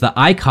Mary is the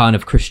icon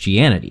of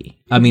Christianity.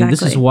 I mean,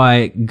 this is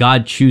why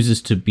God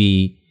chooses to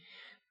be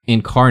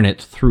incarnate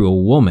through a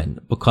woman,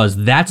 because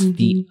that's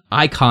the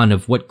icon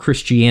of what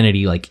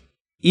Christianity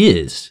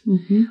is.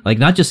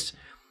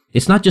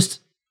 It's not just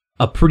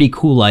a pretty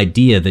cool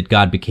idea that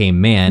God became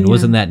man.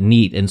 Wasn't that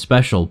neat and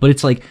special? But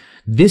it's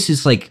this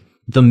is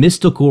the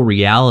mystical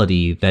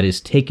reality that is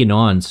taken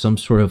on some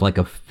sort of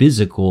a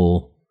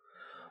physical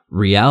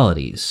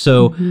realities.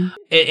 So,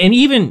 and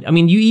even,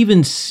 you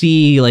even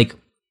see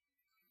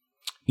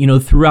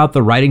throughout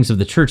the writings of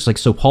the church,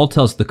 so Paul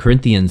tells the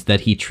Corinthians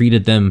that he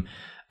treated them,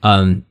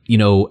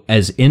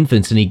 as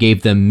infants, and he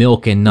gave them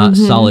milk and not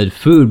solid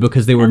food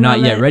because they were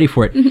not yet ready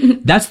for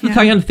it. That's the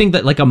kind of thing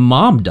that a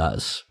mom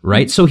does,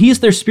 right? So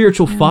he's their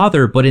spiritual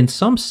father, but in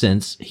some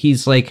sense,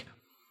 he's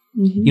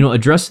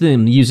address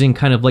them using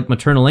kind of like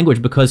maternal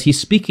language, because he's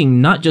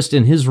speaking not just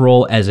in his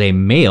role as a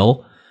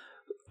male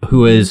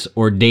who is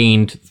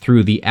ordained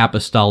through the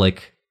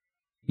apostolic,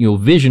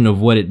 vision of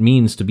what it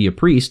means to be a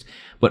priest,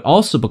 but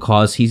also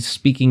because he's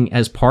speaking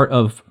as part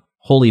of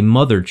Holy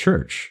Mother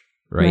Church,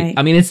 right?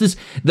 I mean, it's this,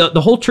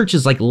 the whole church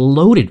is like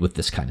loaded with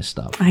this kind of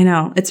stuff. I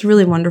know. It's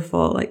really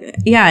wonderful. Like,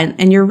 yeah.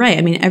 And you're right.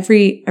 I mean,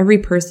 every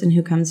person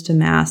who comes to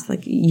Mass,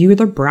 like, you're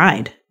the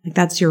bride. Like,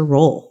 that's your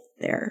role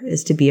there,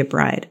 is to be a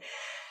bride.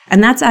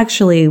 And that's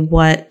actually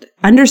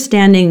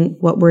understanding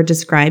what we're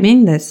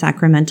describing, the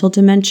sacramental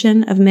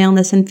dimension of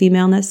maleness and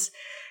femaleness,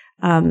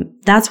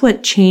 that's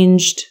what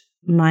changed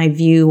my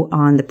view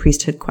on the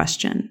priesthood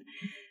question.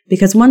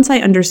 Because once I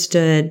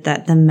understood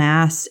that the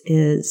Mass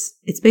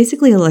it's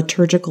basically a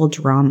liturgical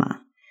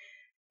drama.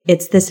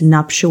 It's this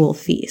nuptial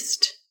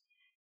feast.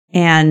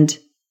 And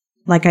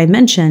like I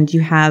mentioned,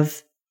 you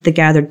have the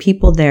gathered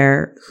people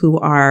there who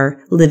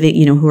are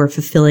living, who are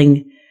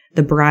fulfilling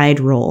the bride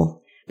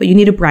role. But you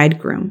need a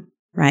bridegroom,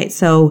 right?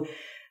 So,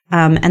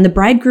 and the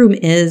bridegroom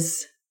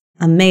is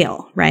a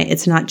male, right?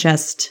 It's not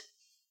just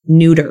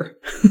neuter.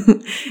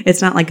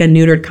 It's not like a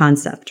neutered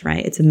concept,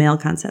 right? It's a male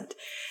concept.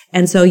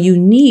 And so you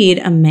need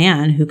a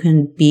man who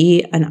can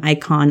be an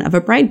icon of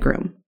a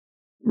bridegroom,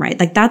 right?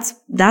 Like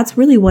that's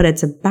really what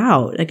it's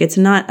about. Like, it's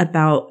not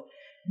about,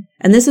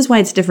 and this is why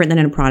it's different than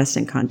in a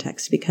Protestant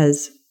context,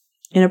 because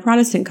in a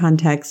Protestant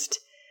context,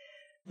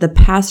 the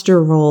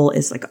pastor role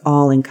is like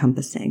all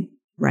encompassing,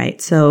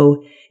 right?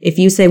 So if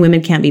you say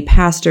women can't be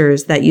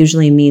pastors, that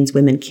usually means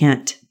women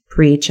can't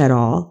preach at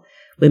all.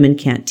 Women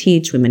can't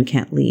teach. Women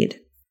can't lead.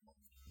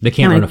 They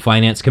can't run a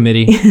finance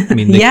committee. I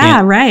mean,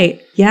 yeah,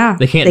 right. Yeah.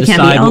 They can't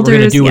decide what we're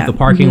going to do with the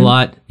parking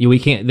lot. They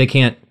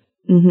can't.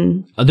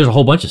 There's a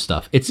whole bunch of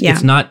stuff.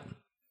 It's not.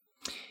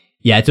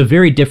 Yeah, it's a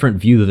very different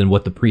view than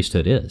what the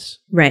priesthood is.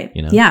 Right.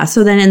 Yeah.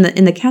 So then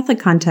in the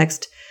Catholic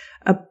context,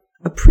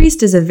 a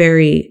priest is a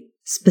very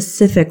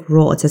specific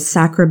role. It's a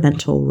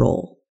sacramental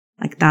role.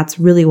 Like, that's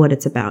really what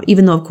it's about.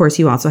 Even though, of course,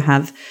 you also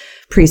have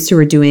priests who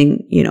are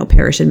doing,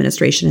 parish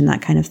administration and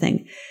that kind of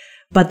thing.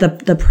 But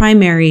the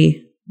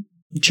primary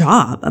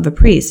job of a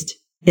priest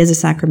is a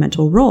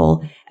sacramental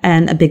role.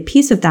 And a big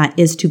piece of that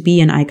is to be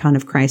an icon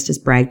of Christ as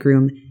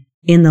bridegroom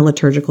in the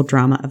liturgical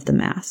drama of the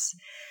Mass.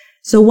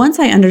 So once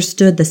I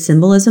understood the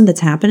symbolism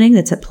that's happening,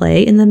 that's at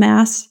play in the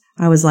Mass,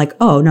 I was like,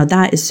 oh, no,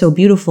 that is so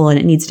beautiful and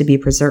it needs to be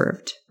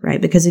preserved, right?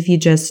 Because if you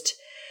just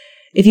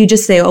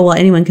say, oh, well,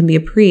 anyone can be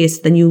a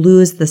priest, then you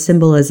lose the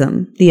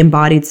symbolism, the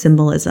embodied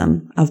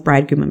symbolism of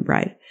bridegroom and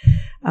bride.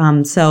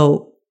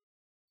 So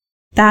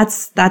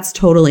that's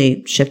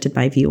totally shifted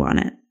my view on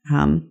it.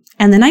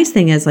 And the nice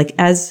thing is, like,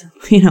 as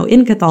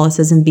in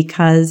Catholicism,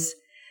 because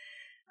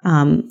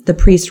the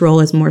priest role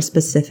is more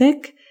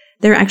specific,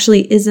 there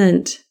actually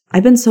isn't.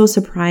 I've been so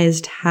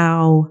surprised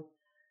how,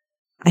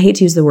 I hate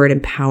to use the word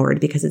empowered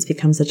because it's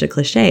become such a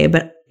cliche,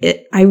 but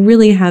I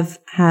really have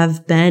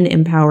been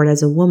empowered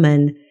as a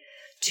woman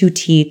to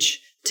teach,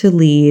 to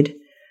lead,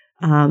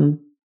 and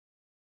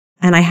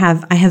I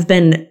have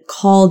been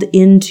called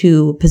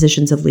into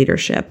positions of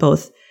leadership,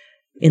 both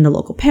in the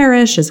local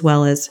parish as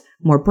well as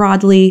more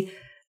broadly.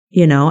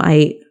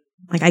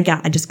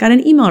 I just got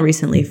an email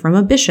recently from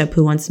a bishop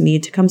who wants me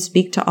to come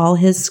speak to all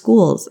his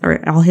schools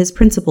or all his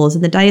principals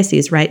in the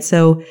diocese, right?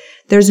 So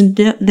there's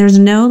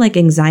no like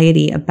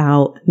anxiety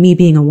about me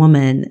being a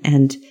woman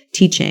and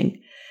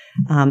teaching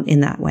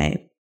in that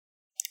way.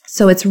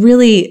 So it's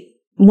really,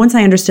 once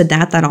I understood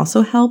that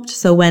also helped.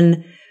 So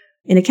when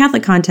in a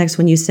Catholic context,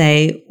 when you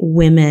say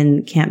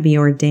women can't be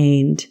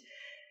ordained,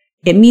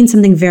 it means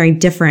something very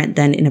different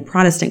than in a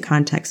Protestant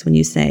context when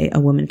you say a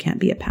woman can't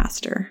be a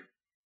pastor.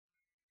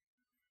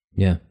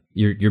 Yeah,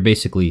 you're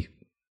basically,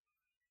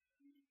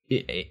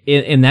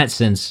 in that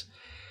sense,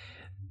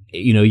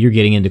 you're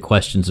getting into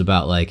questions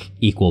about like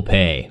equal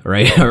pay,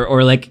 right?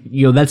 or like,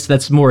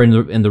 that's more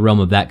in the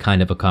realm of that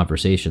kind of a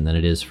conversation than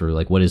it is for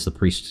like, what is the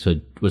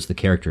priesthood? What's the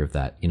character of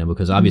that?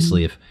 Because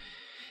obviously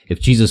if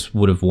Jesus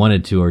would have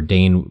wanted to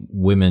ordain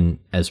women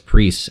as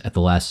priests at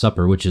the Last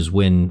Supper, which is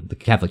when the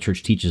Catholic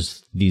Church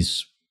teaches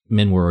these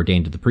men were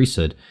ordained to the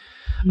priesthood,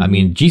 I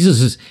mean,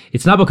 Jesus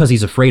it's not because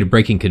he's afraid of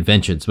breaking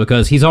conventions,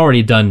 because he's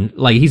already done,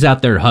 like, he's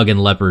out there hugging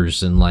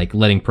lepers and like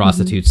letting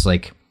prostitutes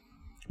like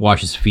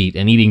wash his feet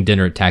and eating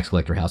dinner at tax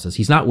collector houses.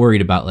 He's not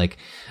worried about like,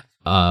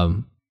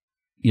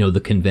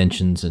 the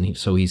conventions, and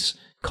so he's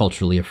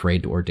culturally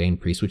afraid to ordain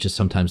priests, which is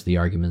sometimes the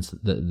arguments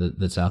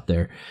that's out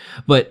there.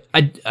 But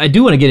I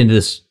do want to get into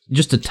this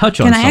just to touch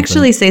on something. Can I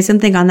actually say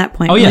something on that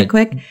point really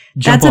quick?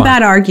 That's a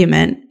bad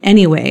argument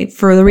anyway,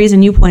 for the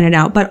reason you pointed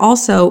out, but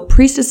also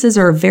priestesses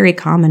are very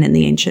common in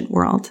the ancient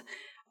world.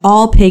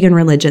 All pagan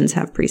religions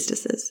have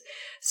priestesses.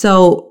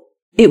 So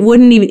it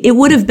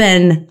would have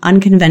been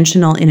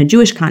unconventional in a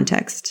Jewish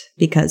context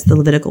because the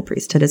Levitical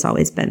priesthood has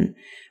always been,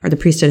 or the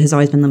priesthood has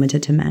always been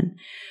limited to men.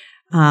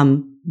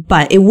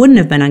 But it wouldn't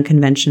have been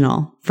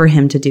unconventional for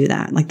him to do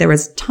that. Like, there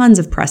was tons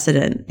of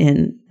precedent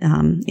in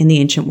the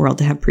ancient world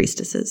to have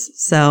priestesses.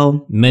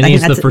 So many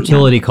is the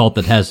fertility cult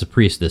that has a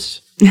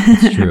priestess.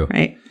 It's true.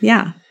 Right.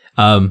 Yeah.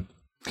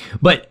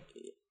 But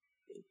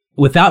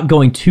without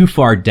going too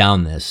far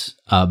down this,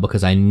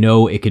 because I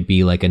know it could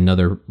be like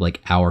another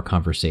like hour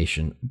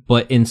conversation,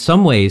 but in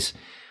some ways,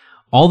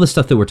 all the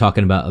stuff that we're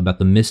talking about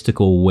the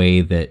mystical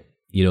way that,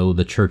 you know,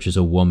 the church is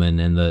a woman,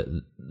 and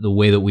the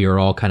way that we are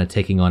all kind of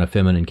taking on a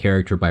feminine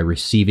character by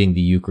receiving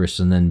the Eucharist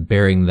and then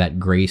bearing that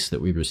grace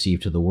that we receive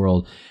to the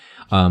world.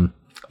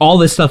 All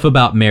this stuff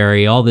about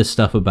Mary, all this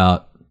stuff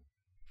about,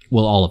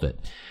 well, all of it.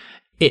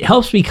 It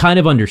helps me kind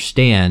of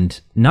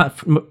understand, not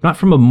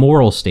from a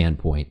moral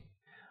standpoint,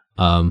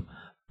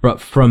 but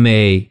from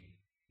a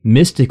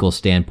mystical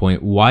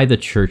standpoint, why the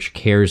church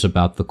cares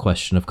about the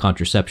question of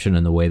contraception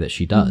in the way that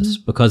she does.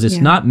 Because it's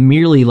not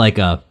merely like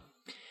a,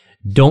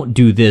 don't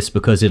do this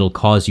because it'll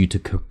cause you to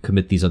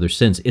commit these other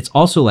sins. It's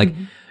also like,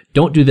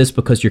 don't do this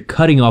because you're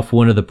cutting off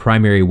one of the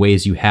primary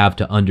ways you have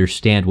to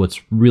understand what's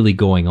really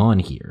going on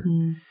here.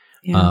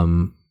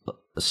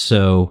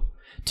 So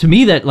to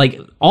me, that like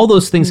all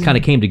those things kind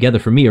of came together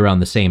for me around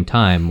the same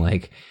time.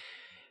 Like,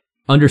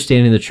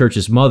 understanding the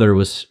church's mother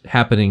was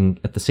happening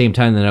at the same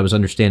time that I was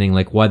understanding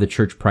like why the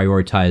church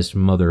prioritized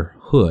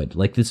motherhood.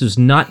 Like, this is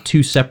not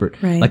two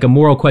separate, like a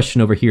moral question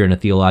over here and a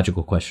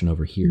theological question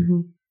over here.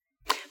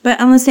 But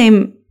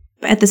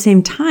at the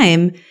same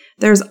time,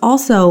 there's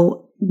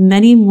also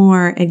many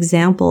more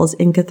examples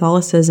in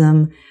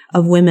Catholicism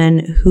of women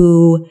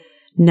who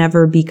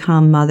never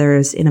become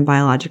mothers in a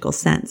biological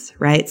sense,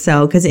 right?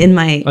 So, because in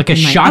my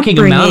shocking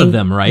amount of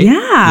them, right?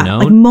 Yeah, you know?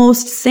 like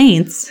most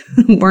saints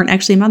weren't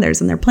actually mothers,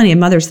 and there are plenty of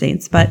mother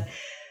saints. But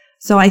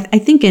so I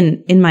think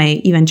in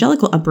my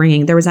evangelical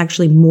upbringing, there was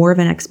actually more of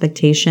an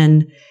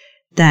expectation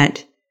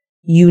that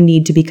you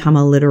need to become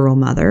a literal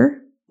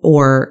mother,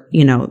 or,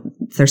 you know,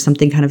 there's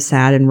something kind of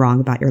sad and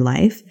wrong about your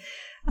life.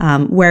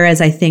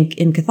 Whereas I think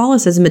in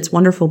Catholicism, it's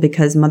wonderful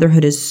because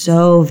motherhood is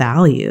so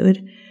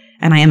valued.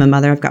 And I am a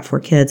mother. I've got 4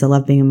 kids. I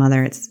love being a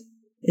mother.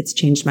 It's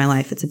changed my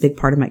life. It's a big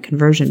part of my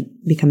conversion,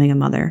 becoming a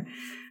mother.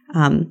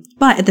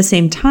 But at the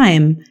same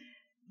time,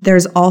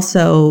 there's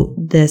also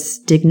this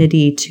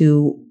dignity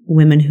to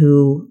women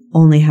who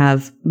only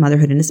have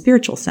motherhood in a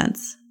spiritual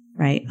sense,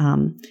 right?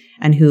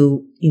 And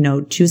who, you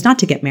know, choose not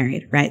to get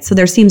married, right? So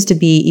there seems to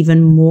be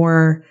even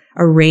more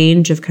a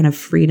range of kind of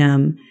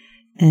freedom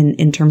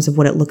in terms of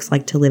what it looks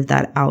like to live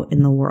that out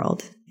in the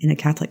world in a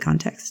Catholic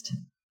context.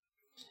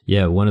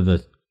 Yeah, one of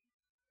the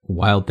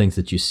wild things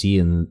that you see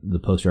in the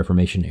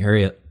post-Reformation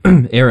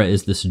era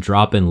is this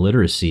drop in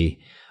literacy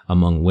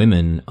among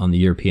women on the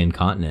European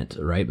continent,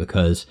 right?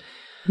 Because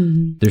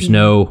there's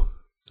no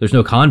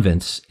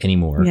convents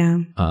anymore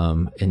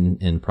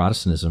in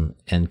Protestantism,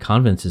 and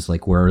convents is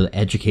like where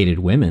educated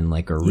women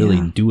like are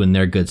really doing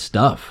their good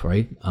stuff,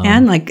 right?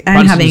 And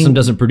Protestantism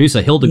doesn't produce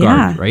a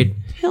Hildegard, right?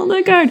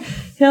 Hildegard.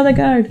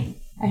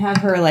 I have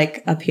her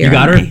like up here. You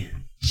got her?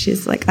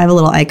 She's like, I have a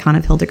little icon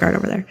of Hildegard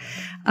over there.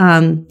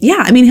 I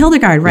mean,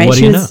 Hildegard, right?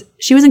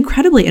 She was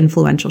incredibly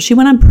influential. She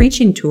went on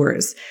preaching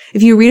tours.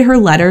 If you read her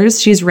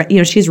letters, she's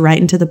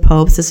writing to the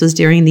popes. This was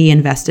during the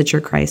investiture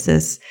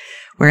crisis,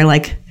 where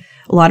like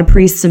a lot of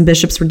priests and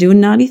bishops were doing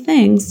naughty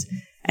things.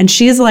 And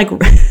she's like,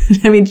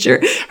 I mean,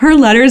 sure, her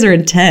letters are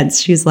intense.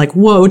 She's like,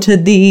 woe to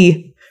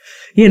thee,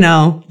 get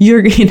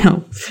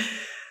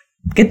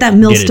that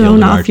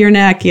millstone off your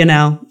neck,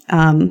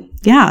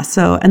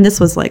 So, and this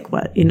was like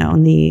what, in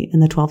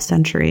the 12th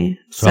century.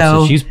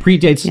 So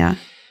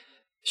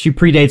she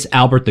predates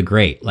Albert the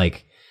Great.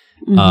 Like,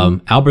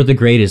 Albert the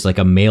Great is like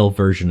a male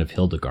version of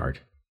Hildegard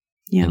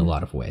in a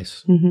lot of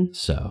ways.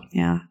 So,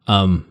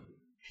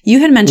 you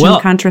had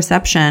mentioned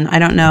contraception. I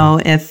don't know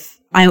if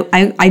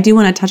I do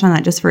want to touch on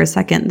that just for a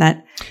second.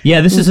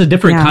 This is a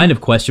different kind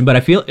of question, but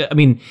I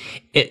mean,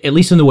 at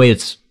least in the way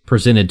it's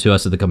presented to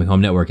us at the Coming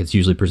Home Network, it's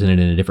usually presented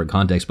in a different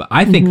context, but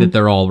I think that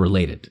they're all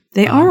related.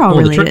 They are all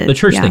related. The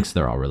church thinks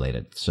they're all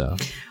related. So,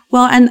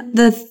 well, and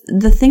the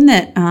thing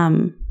that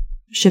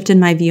shifted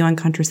my view on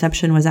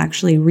contraception was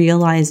actually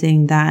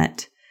realizing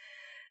that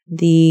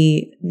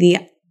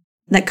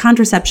that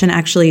contraception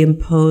actually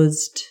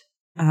imposes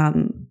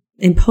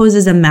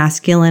a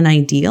masculine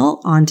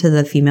ideal onto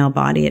the female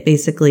body.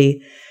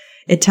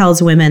 It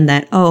tells women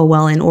that, oh,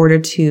 well, in order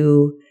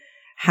to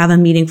have a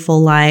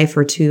meaningful life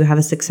or to have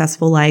a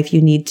successful life,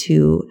 you need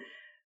to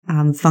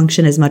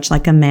function as much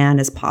like a man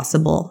as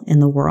possible in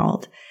the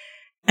world.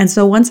 And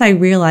so once I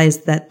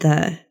realized that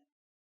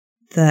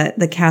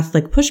the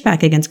Catholic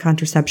pushback against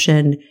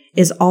contraception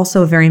is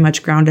also very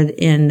much grounded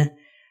in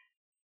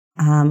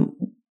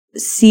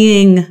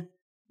seeing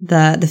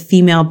the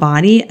female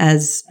body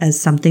as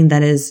something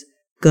that is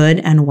good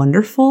and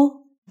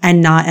wonderful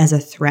and not as a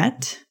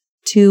threat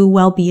to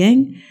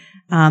well-being.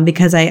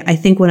 Because I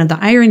think one of the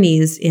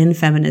ironies in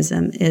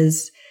feminism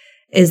is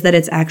that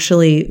it's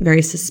actually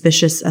very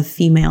suspicious of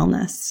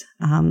femaleness.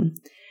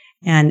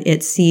 And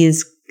it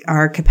sees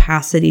our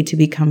capacity to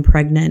become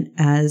pregnant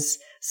as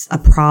a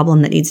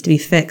problem that needs to be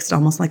fixed,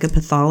 almost like a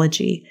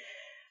pathology.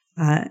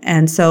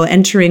 And so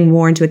entering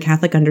more into a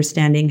Catholic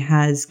understanding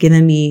has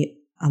given me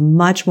a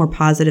much more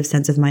positive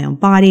sense of my own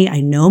body. I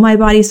know my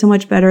body so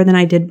much better than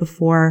I did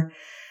before.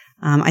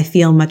 I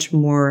feel much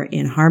more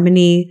in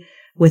harmony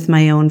with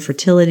my own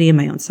fertility and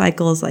my own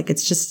cycles. Like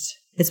it's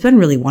been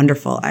really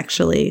wonderful,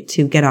 actually,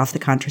 to get off the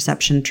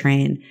contraception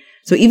train.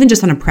 So even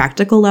just on a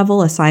practical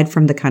level, aside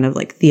from the kind of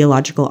like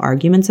theological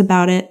arguments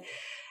about it,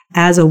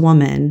 as a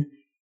woman,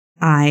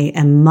 I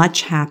am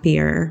much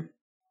happier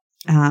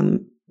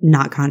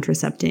not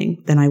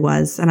contracepting than I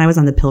was. And I was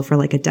on the pill for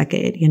like a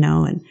decade,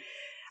 and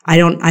I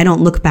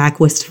don't look back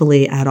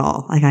wistfully at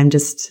all. Like, I'm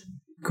just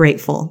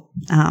grateful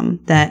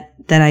that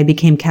I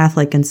became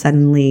Catholic and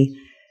suddenly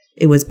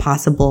it was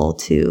possible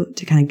to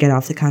kind of get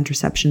off the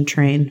contraception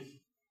train.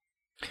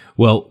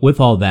 Well, with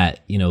all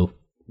that,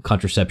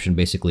 contraception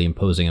basically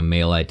imposing a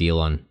male ideal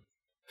on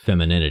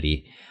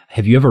femininity.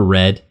 Have you ever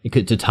read,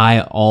 to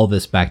tie all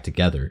this back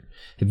together,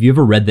 have you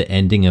ever read the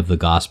ending of the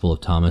Gospel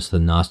of Thomas, the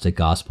Gnostic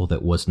Gospel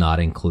that was not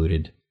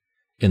included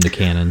in the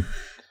canon?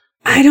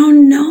 I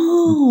don't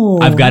know.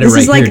 I've got it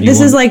right here. Do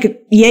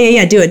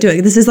it.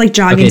 This is like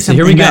jogging something. So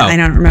here we go. I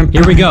don't remember.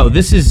 Here we go.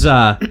 This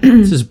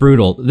is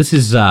brutal. This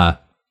is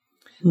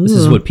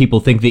what people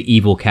think the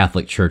evil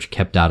Catholic Church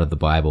kept out of the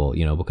Bible,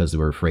 because they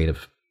were afraid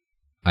of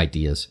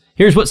ideas.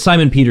 Here's what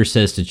Simon Peter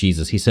says to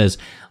Jesus. He says,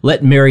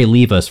 "Let Mary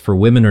leave us, for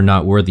women are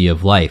not worthy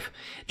of life."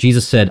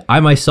 Jesus said, "I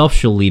myself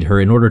shall lead her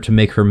in order to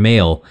make her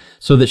male,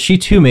 so that she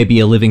too may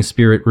be a living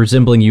spirit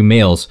resembling you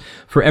males.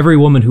 For every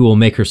woman who will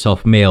make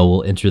herself male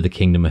will enter the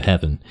kingdom of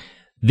heaven."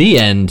 The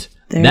end.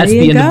 That's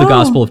the end of the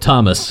Gospel of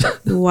Thomas.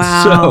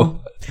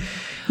 Wow.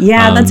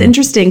 That's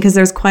interesting, because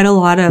there's quite a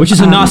lot of... Which is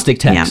a Gnostic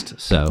text. Yeah.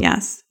 So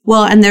yes.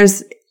 Well, and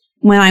there's...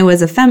 When I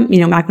was back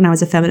when I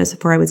was a feminist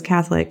before I was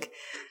Catholic,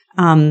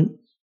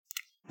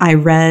 I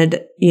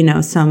read,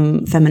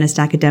 some feminist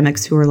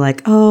academics who were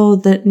like, oh,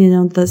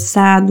 the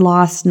sad,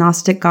 lost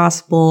Gnostic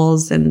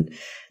Gospels, and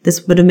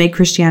this would have made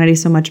Christianity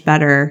so much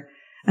better.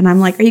 And I'm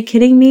like, are you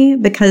kidding me?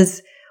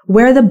 Because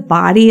where the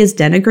body is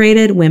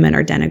denigrated, women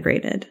are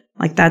denigrated.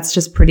 Like, that's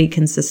just pretty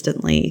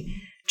consistently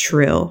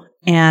true.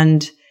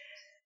 And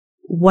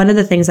one of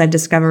the things I've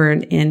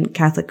discovered in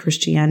Catholic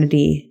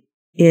Christianity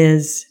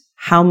is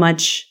how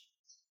much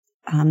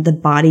the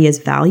body is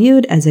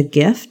valued as a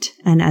gift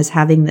and as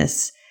having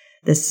this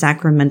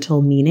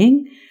sacramental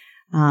meaning.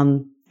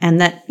 And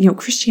that,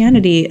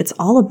 Christianity, it's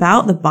all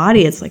about the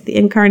body. It's like the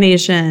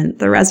incarnation,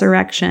 the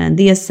resurrection,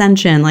 the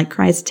ascension. Like,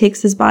 Christ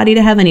takes his body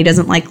to heaven. He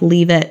doesn't like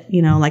leave it,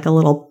 like a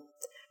little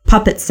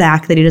puppet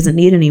sack that he doesn't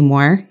need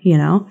anymore,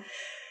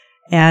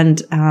 And,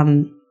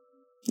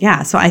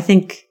 so I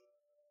think,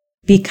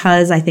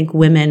 because I think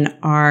women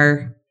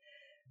are,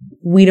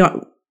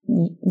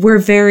 we're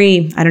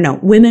very,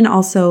 women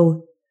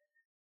also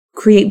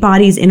create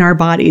bodies in our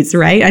bodies,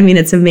 right? I mean,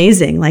 it's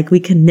amazing. Like, we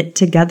can knit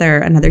together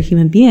another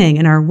human being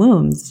in our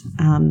wombs.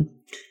 And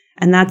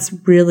that's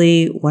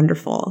really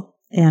wonderful.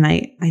 And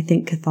I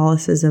think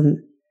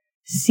Catholicism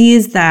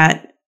sees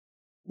that,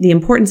 the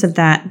importance of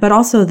that, but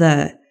also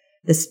the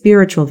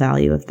spiritual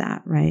value of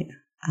that, right?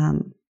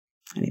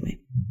 Anyway.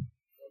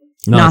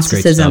 No,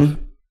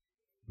 Gnosticism.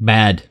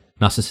 Bad.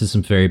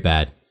 Gnosticism's very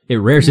bad. It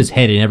rears its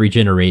head in every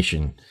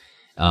generation.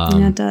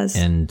 Yeah, it does.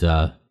 And,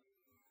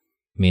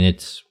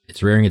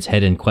 it's rearing its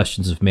head in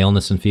questions of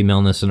maleness and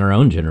femaleness in our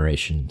own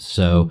generation.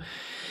 So,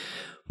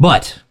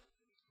 but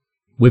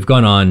we've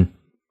gone on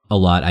a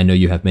lot. I know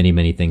you have many,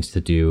 many things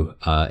to do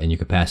in your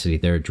capacity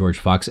there, George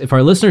Fox. If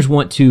our listeners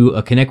want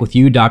to connect with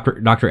you,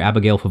 Dr.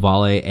 Abigail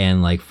Favale,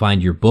 and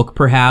find your book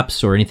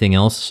perhaps, or anything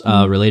else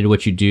related to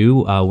what you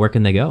do, where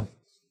can they go?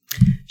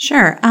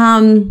 Sure.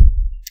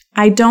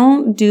 I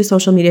don't do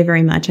social media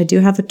very much. I do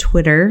have a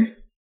Twitter.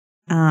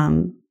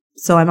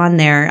 So I'm on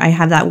there. I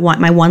have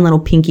my one little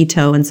pinky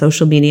toe in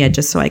social media,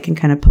 just so I can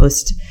kind of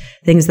post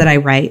things that I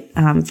write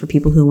for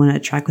people who want to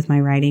track with my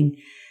writing.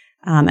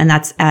 And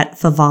that's at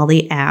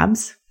Favale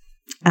Abs.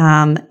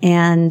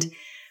 And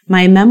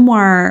my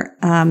memoir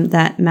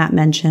that Matt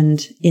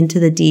mentioned, Into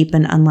the Deep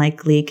and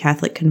Unlikely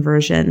Catholic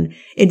Conversion,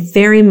 it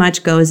very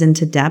much goes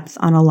into depth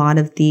on a lot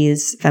of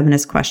these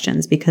feminist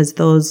questions, because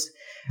those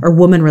are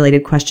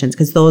woman-related questions,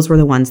 because those were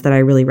the ones that I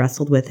really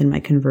wrestled with in my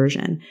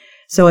conversion.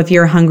 So if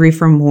you're hungry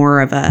for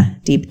more of a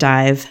deep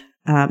dive,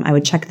 I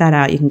would check that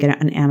out. You can get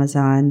it on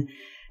Amazon.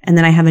 And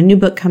then I have a new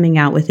book coming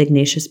out with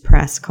Ignatius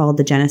Press called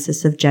The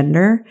Genesis of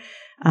Gender.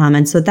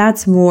 And so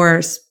that's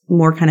more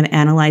kind of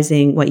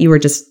analyzing what you were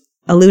just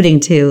alluding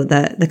to,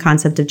 the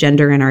concept of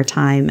gender in our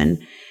time, and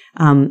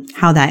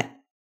how that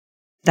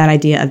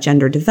idea of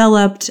gender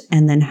developed,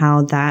 and then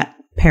how that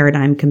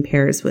paradigm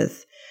compares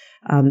with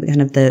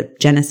kind of the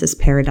Genesis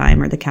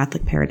paradigm or the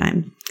Catholic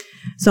paradigm.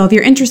 So if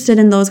you're interested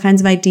in those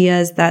kinds of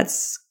ideas,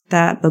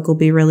 that book will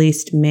be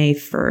released May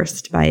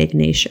 1st by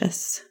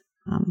Ignatius.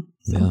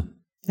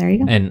 There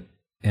you go.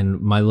 And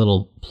my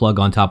little plug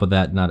on top of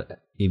that, not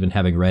even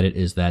having read it,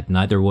 is that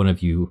neither one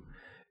of you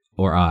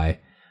or I,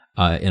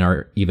 in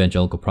our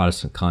evangelical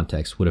Protestant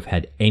context, would have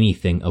had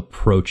anything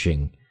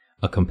approaching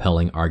a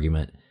compelling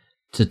argument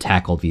to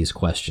tackle these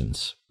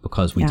questions,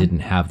 because we didn't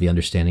have the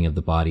understanding of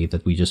the body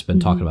that we just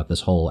been talking about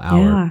this whole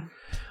hour.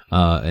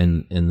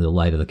 In the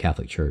light of the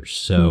Catholic Church.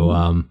 So,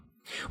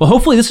 well,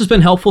 hopefully this has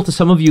been helpful to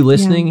some of you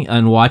listening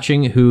and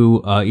watching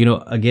who,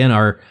 again,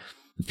 are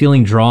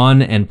feeling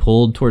drawn and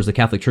pulled towards the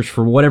Catholic Church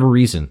for whatever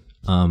reason.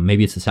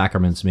 Maybe it's the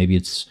sacraments, maybe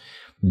it's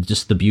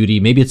just the beauty,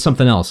 maybe it's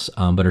something else,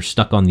 but are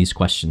stuck on these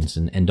questions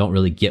and don't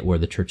really get where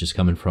the church is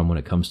coming from when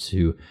it comes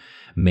to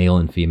male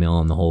and female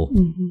and the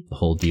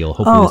whole deal.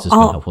 Hopefully this has been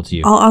helpful to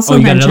you. I'll also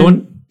you got mention another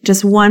one?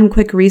 Just one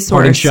quick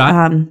resource.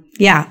 Shot?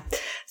 Yeah.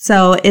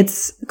 So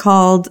it's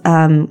called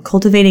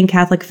Cultivating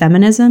Catholic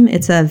Feminism.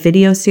 It's a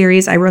video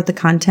series. I wrote the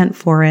content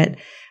for it,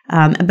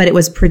 but it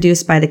was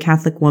produced by the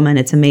Catholic Woman.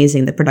 It's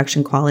amazing. The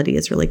production quality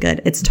is really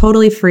good. It's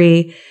totally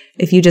free.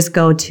 If you just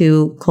go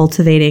to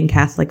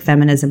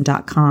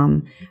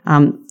cultivatingcatholicfeminism.com,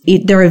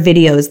 there are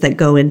videos that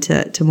go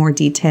into more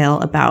detail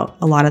about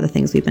a lot of the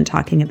things we've been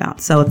talking about.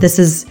 So if this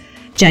is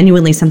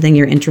genuinely something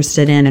you're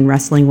interested in and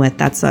wrestling with,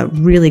 that's a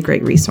really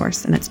great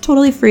resource, and it's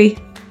totally free.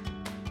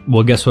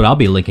 Well, guess what I'll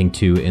be linking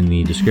to in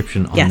the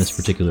description on this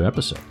particular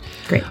episode.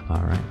 Great.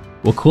 All right.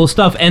 Well, cool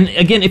stuff. And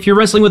again, if you're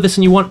wrestling with this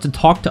and you want to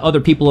talk to other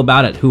people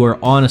about it who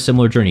are on a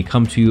similar journey,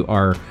 come to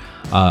our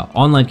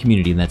online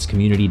community, and that's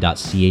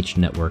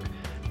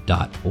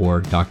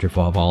community.CHNetwork.org. Dr.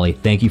 Favali,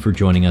 thank you for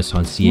joining us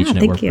on CH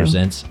Network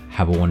Presents.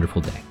 Have a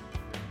wonderful day.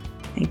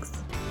 Thanks.